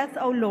your death,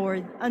 O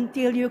Lord,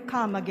 until you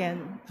come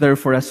again.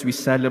 Therefore, as we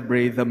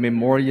celebrate the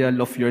memorial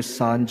of your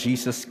Son,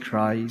 Jesus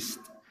Christ,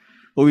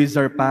 who is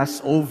our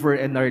Passover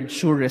and our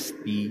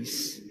surest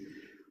peace,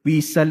 we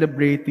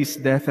celebrate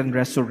his death and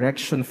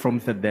resurrection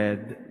from the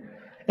dead,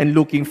 and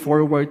looking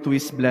forward to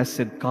his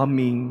blessed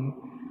coming,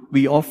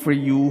 we offer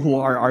you, who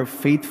are our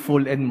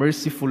faithful and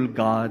merciful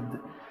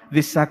God,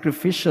 this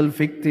sacrificial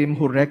victim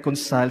who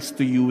reconciles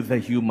to you the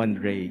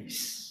human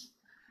race.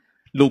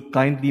 Look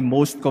kindly,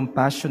 most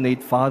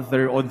compassionate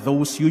Father, on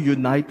those you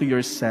unite to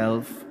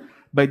yourself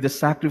by the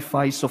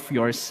sacrifice of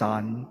your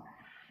Son,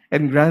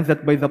 and grant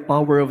that by the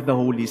power of the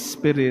Holy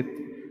Spirit,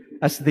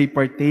 as they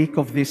partake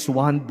of this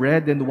one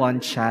bread and one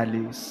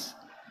chalice,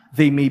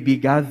 they may be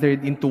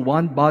gathered into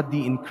one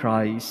body in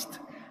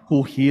Christ,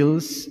 who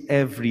heals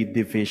every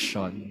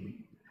division.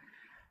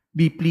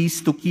 Be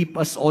pleased to keep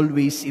us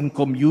always in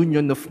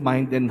communion of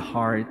mind and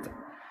heart,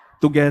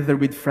 Together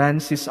with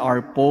Francis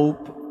our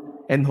Pope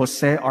and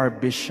Jose our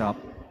Bishop,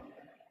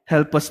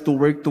 help us to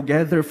work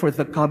together for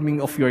the coming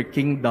of your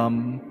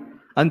kingdom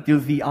until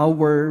the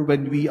hour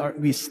when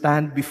we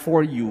stand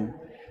before you,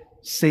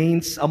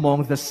 saints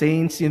among the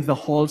saints in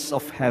the halls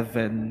of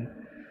heaven,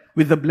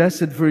 with the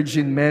Blessed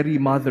Virgin Mary,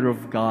 Mother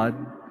of God,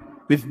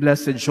 with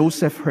Blessed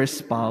Joseph, her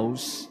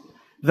spouse,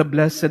 the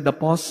blessed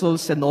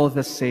apostles and all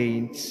the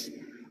saints,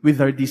 with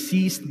our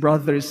deceased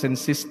brothers and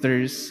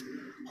sisters,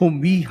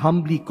 whom we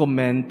humbly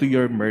commend to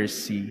your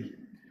mercy.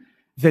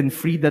 Then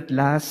freed at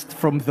last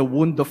from the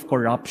wound of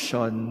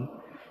corruption,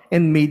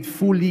 and made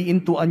fully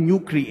into a new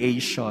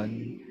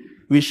creation,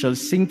 we shall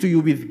sing to you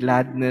with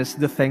gladness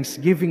the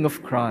thanksgiving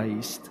of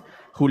Christ,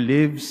 who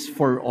lives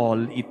for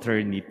all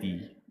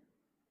eternity.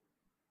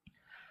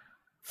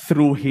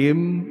 Through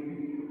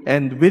him,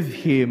 and with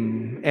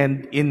him,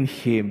 and in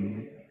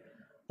him,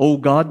 O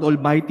God,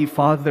 Almighty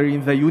Father,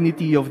 in the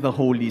unity of the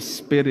Holy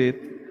Spirit,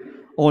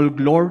 all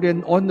glory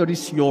and honor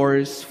is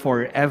yours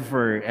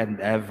forever and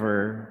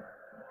ever.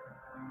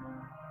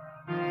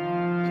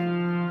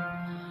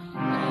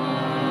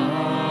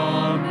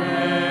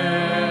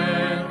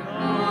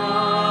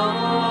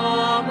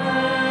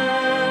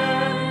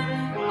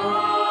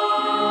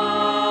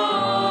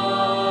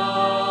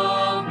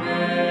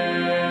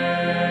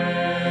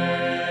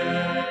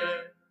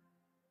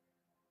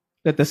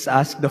 Let us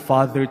ask the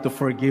Father to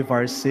forgive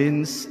our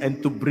sins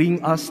and to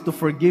bring us to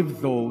forgive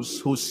those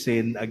who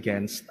sin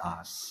against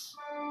us.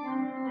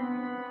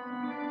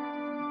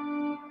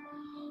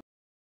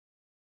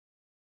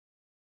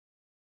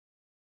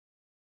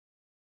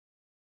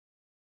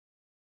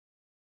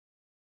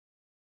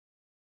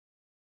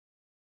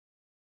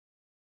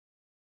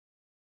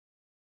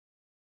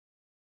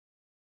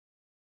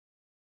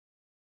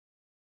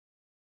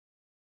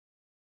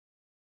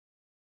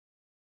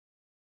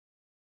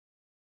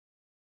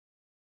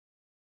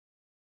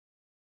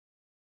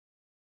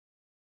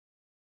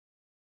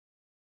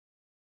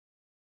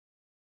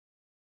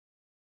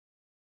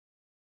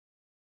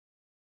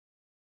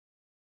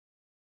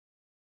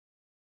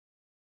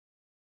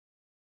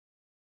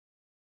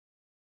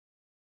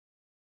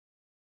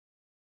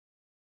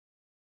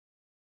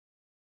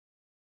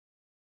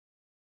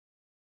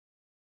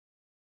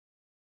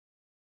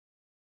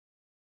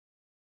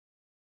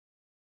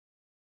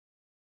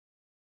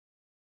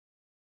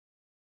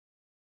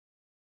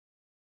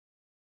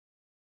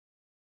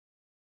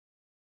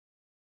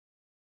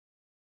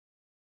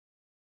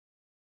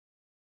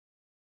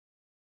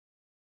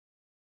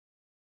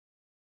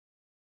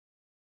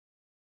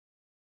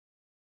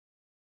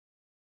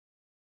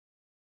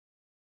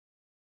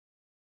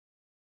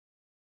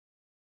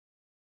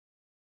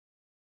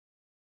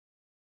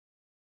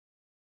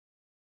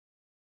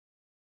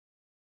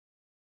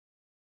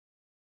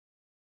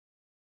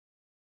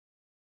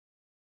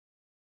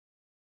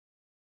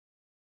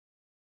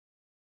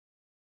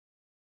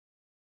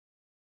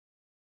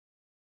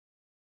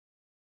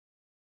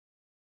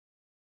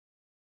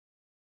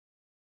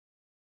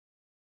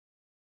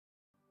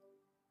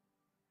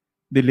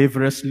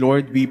 Deliver us,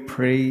 Lord, we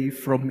pray,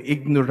 from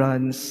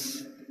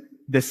ignorance,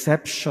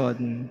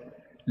 deception,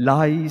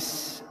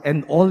 lies,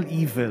 and all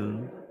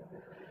evil.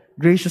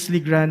 Graciously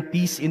grant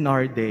peace in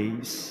our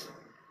days,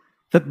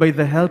 that by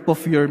the help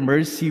of your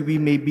mercy we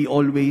may be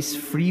always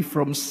free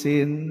from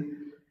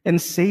sin and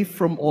safe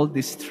from all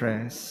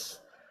distress,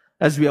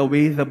 as we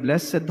await the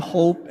blessed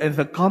hope and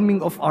the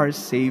coming of our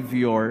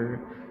Savior,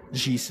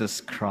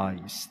 Jesus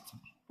Christ.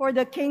 For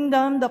the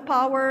kingdom, the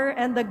power,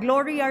 and the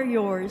glory are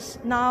yours,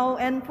 now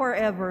and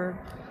forever.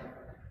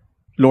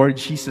 Lord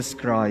Jesus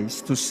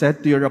Christ, who said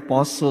to your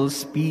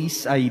apostles,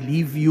 "Peace I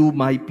leave you,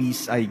 my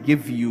peace I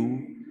give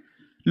you,"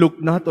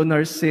 look not on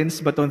our sins,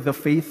 but on the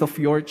faith of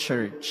your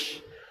church,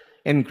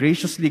 and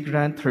graciously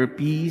grant her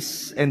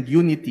peace and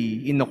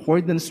unity in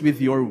accordance with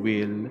your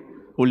will,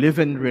 who live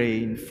and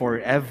reign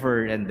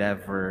forever and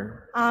ever.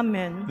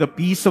 Amen. The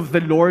peace of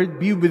the Lord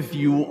be with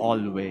you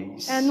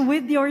always. And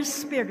with your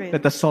spirit.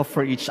 Let us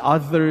offer each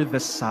other the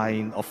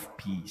sign of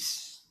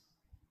peace.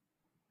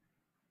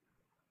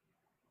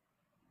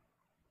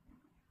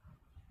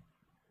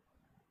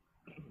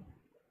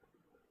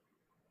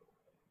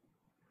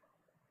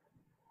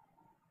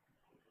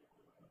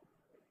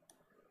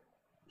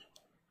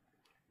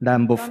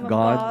 Lamb of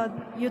God,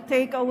 you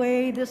take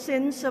away the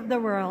sins of the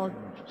world.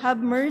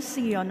 Have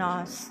mercy on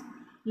us.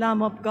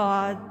 Lamb of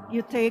God,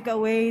 you take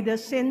away the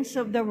sins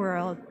of the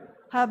world.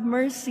 Have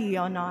mercy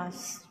on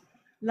us.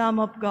 Lamb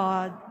of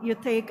God, you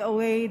take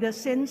away the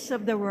sins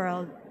of the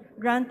world.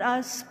 Grant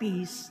us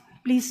peace.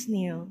 Please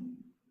kneel.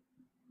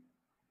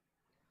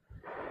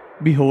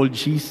 behold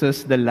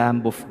Jesus, the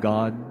Lamb of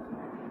God.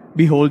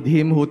 Behold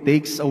him who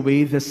takes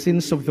away the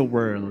sins of the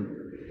world.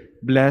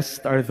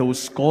 Blessed are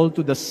those called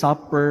to the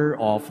supper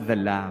of the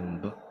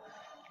Lamb.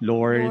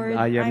 Lord,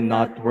 I am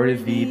not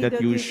worthy that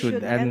you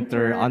should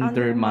enter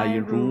under my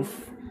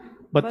roof,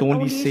 but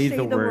only say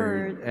the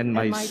word, and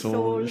my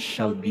soul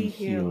shall be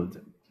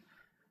healed.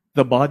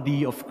 The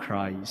body of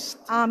Christ.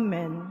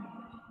 Amen.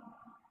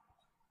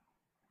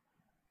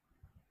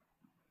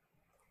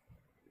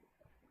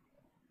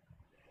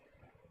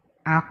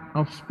 Act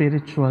of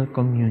spiritual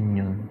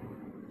communion.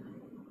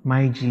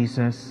 My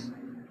Jesus,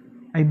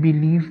 I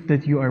believe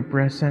that you are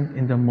present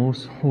in the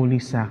most holy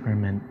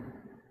sacrament.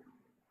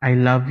 I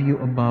love you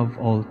above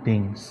all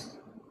things,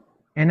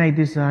 and I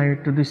desire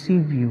to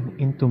receive you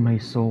into my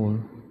soul.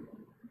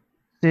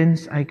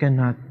 Since I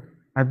cannot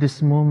at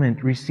this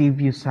moment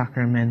receive you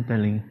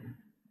sacramentally,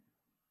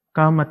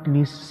 come at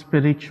least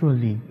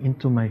spiritually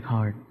into my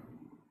heart.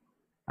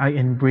 I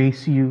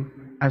embrace you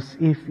as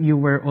if you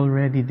were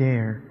already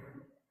there,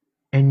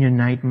 and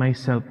unite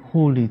myself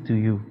wholly to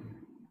you.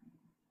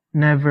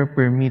 Never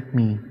permit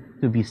me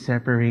to be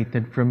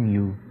separated from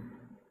you.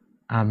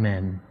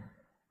 Amen.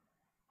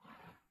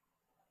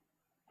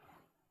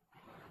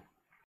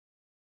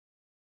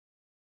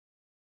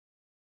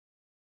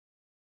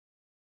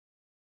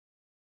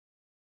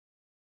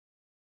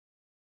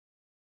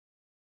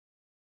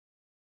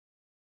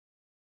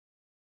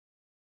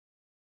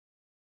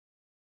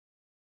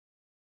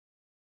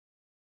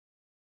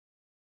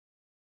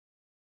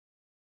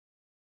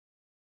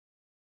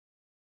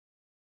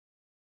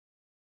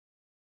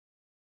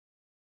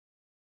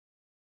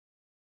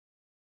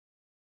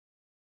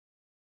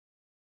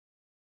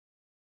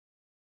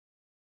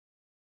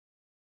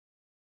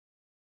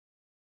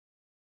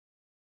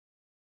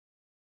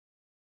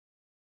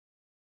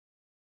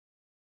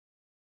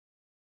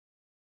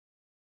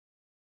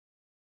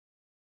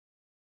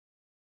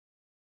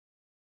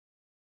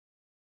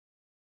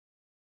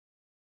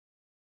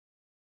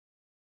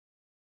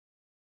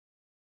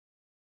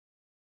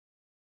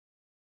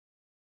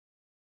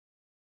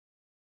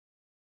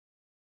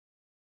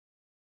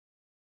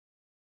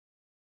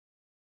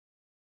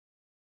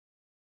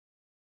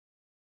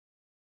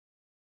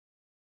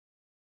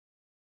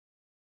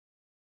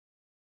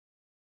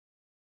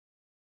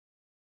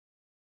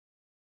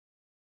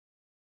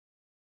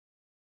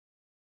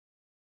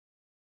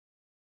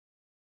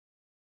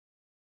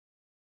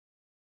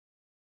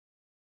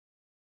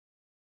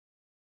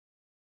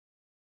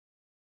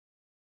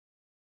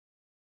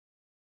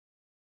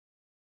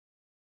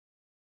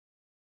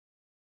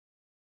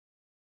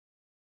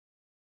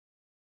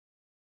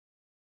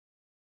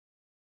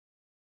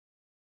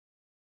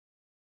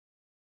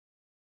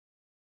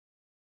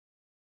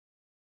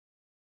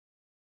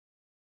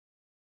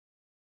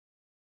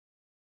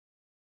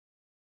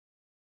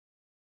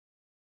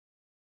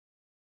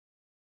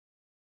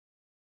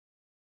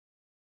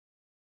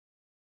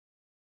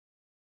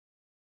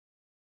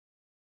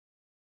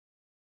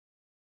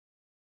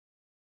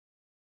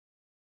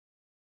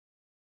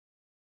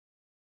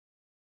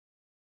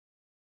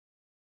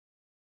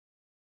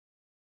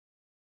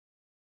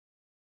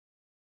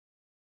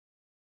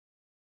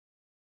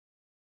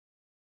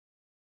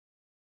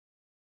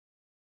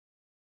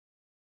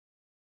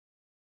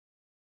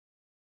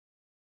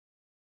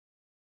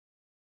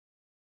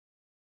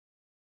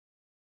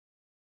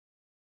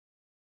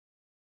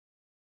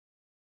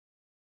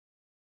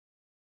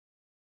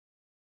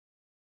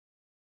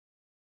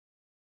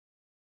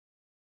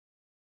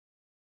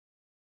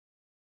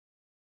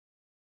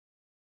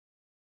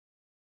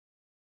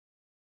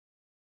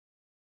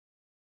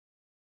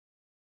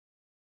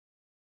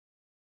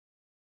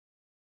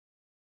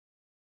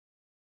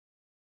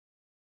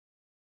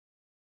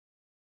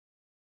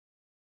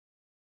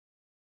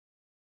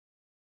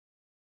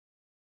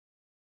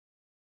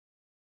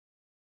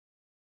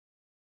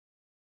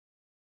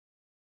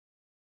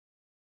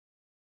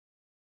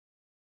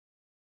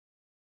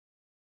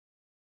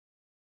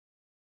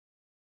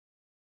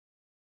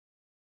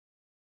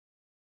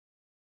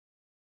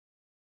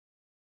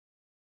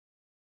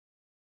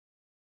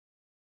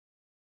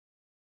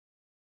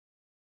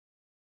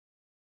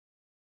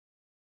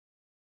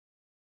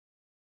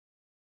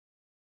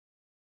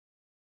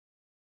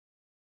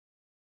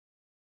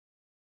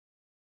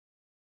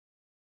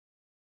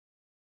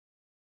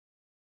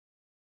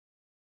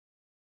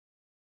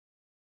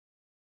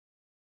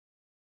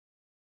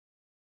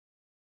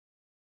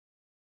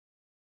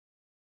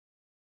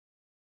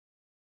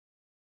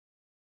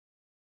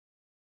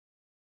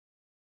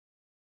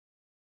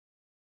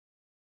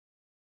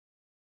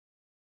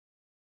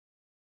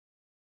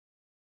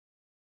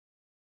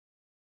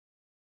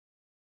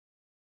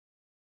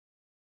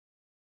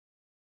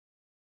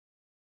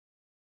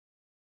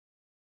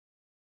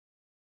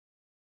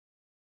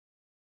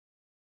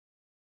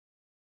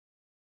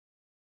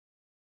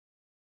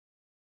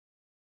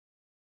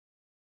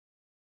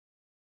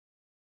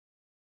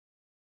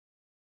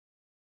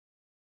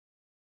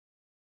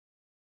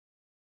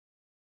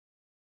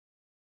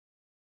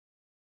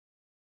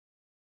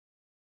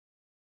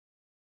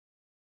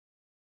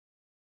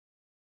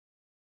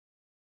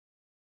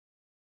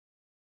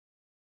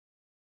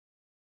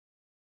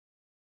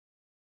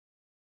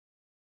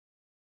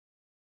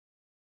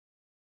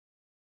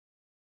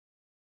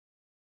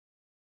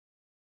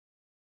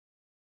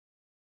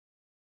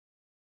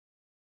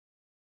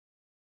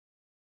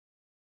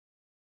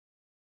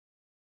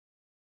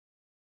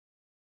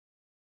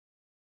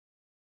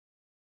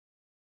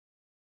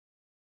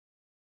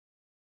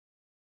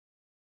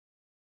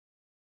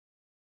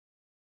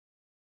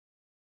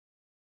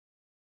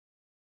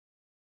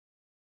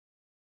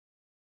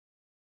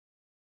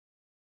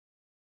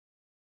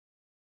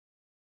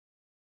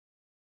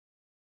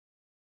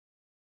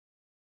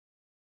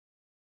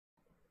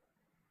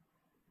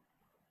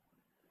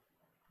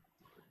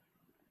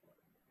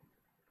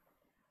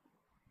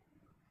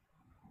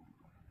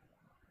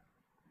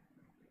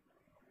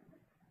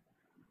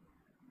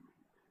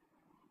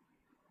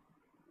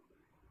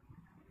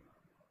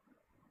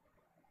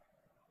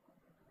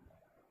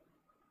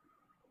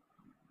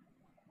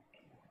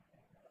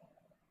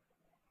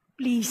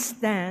 Please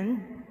stand.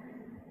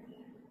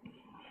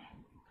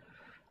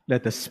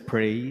 Let us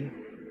pray.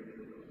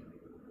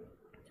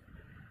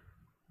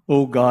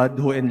 O God,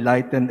 who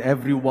enlighten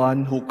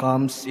everyone who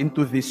comes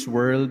into this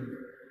world,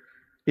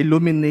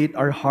 illuminate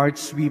our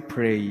hearts, we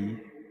pray,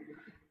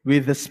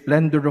 with the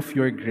splendor of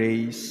your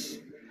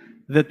grace,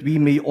 that we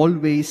may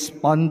always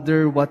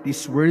ponder what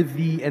is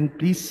worthy and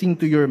pleasing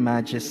to your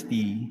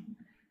majesty,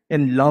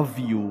 and love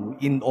you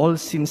in all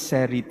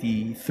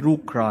sincerity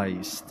through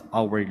Christ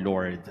our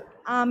Lord.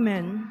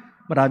 Amen.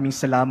 Maraming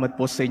salamat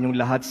po sa inyong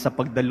lahat sa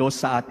pagdalo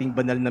sa ating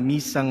banal na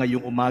misa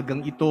ngayong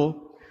umagang ito.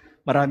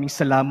 Maraming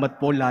salamat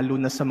po lalo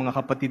na sa mga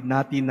kapatid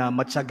natin na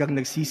matyagang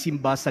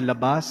nagsisimba sa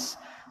labas,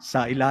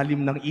 sa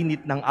ilalim ng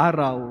init ng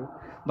araw.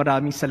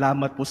 Maraming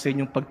salamat po sa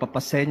inyong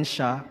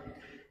pagpapasensya.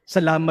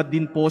 Salamat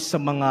din po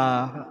sa mga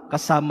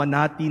kasama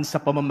natin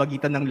sa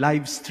pamamagitan ng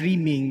live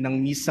streaming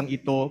ng misang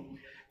ito.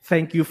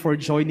 Thank you for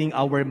joining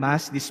our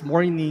Mass this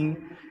morning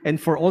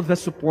and for all the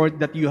support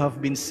that you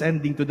have been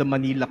sending to the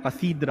Manila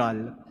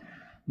Cathedral.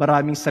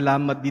 Maraming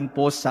salamat din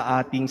po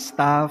sa ating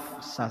staff,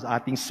 sa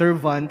ating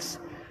servants,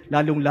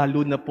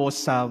 lalong-lalo na po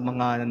sa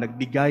mga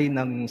nagbigay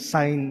ng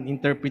sign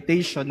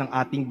interpretation ng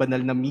ating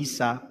banal na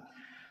misa.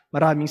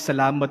 Maraming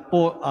salamat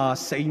po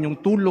sa inyong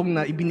tulong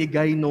na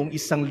ibinigay noong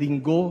isang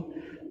linggo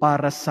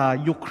para sa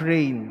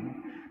Ukraine.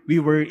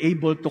 We were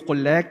able to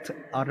collect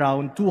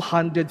around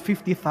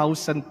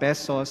 250,000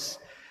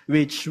 pesos,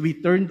 which we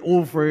turned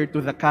over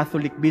to the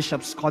Catholic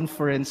Bishops'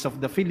 Conference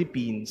of the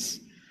Philippines.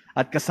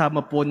 At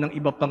kasama po ng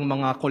iba pang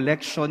mga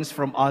collections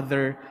from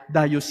other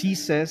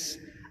dioceses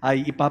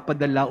ay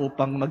ipapadala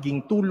upang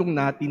maging tulong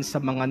natin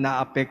sa mga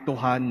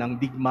naapektuhan ng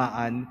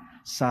digmaan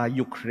sa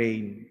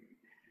Ukraine.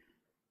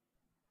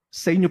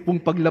 Sa inyo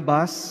pong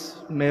paglabas,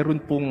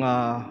 meron pong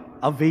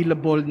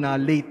available na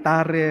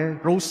Laetare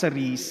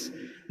rosaries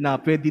na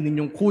pwede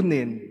ninyong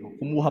kunin.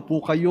 Kumuha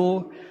po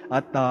kayo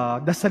at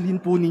dasalin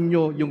po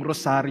ninyo yung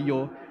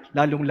rosaryo,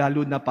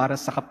 lalong-lalo na para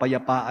sa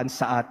kapayapaan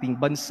sa ating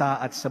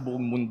bansa at sa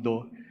buong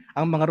mundo.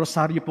 Ang mga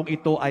rosaryo pong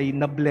ito ay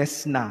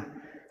na-bless na,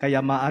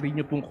 kaya maaari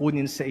nyo pong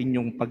kunin sa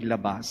inyong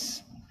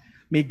paglabas.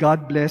 May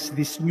God bless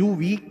this new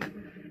week,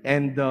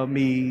 and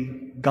may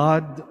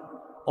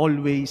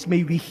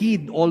we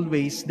heed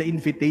always the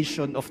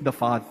invitation of the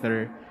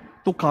Father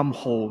to come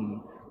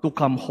home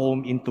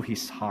into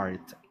His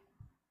heart.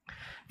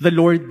 The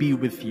Lord be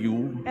with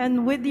you.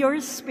 And with your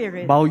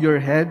spirit. Bow your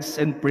heads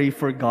and pray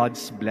for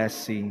God's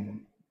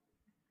blessing.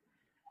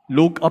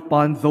 Look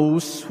upon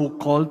those who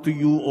call to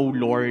you, O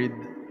Lord,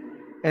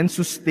 and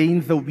sustain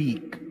the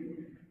weak.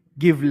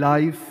 Give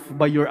life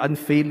by your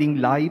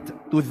unfailing light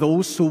to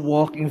those who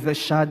walk in the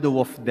shadow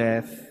of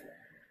death,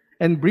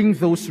 and bring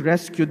those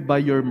rescued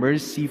by your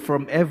mercy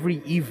from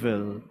every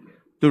evil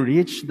to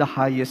reach the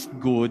highest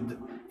good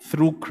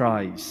through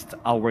Christ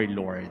our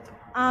Lord.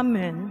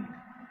 Amen.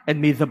 And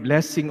may the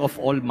blessing of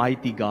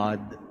Almighty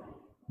God,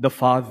 the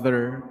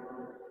Father,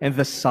 and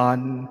the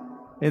Son,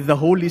 and the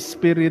Holy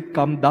Spirit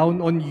come down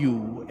on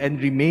you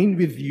and remain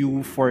with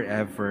you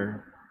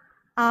forever.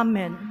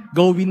 Amen.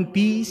 Go in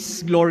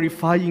peace,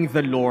 glorifying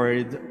the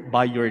Lord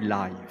by your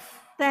life.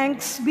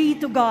 Thanks be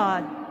to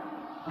God.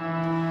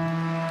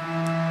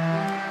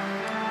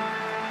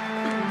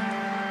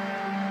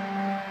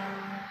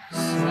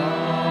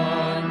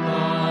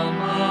 Santa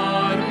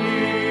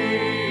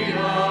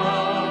Maria,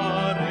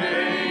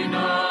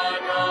 Reina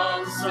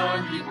ng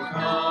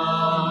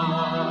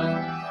Sanlibutan,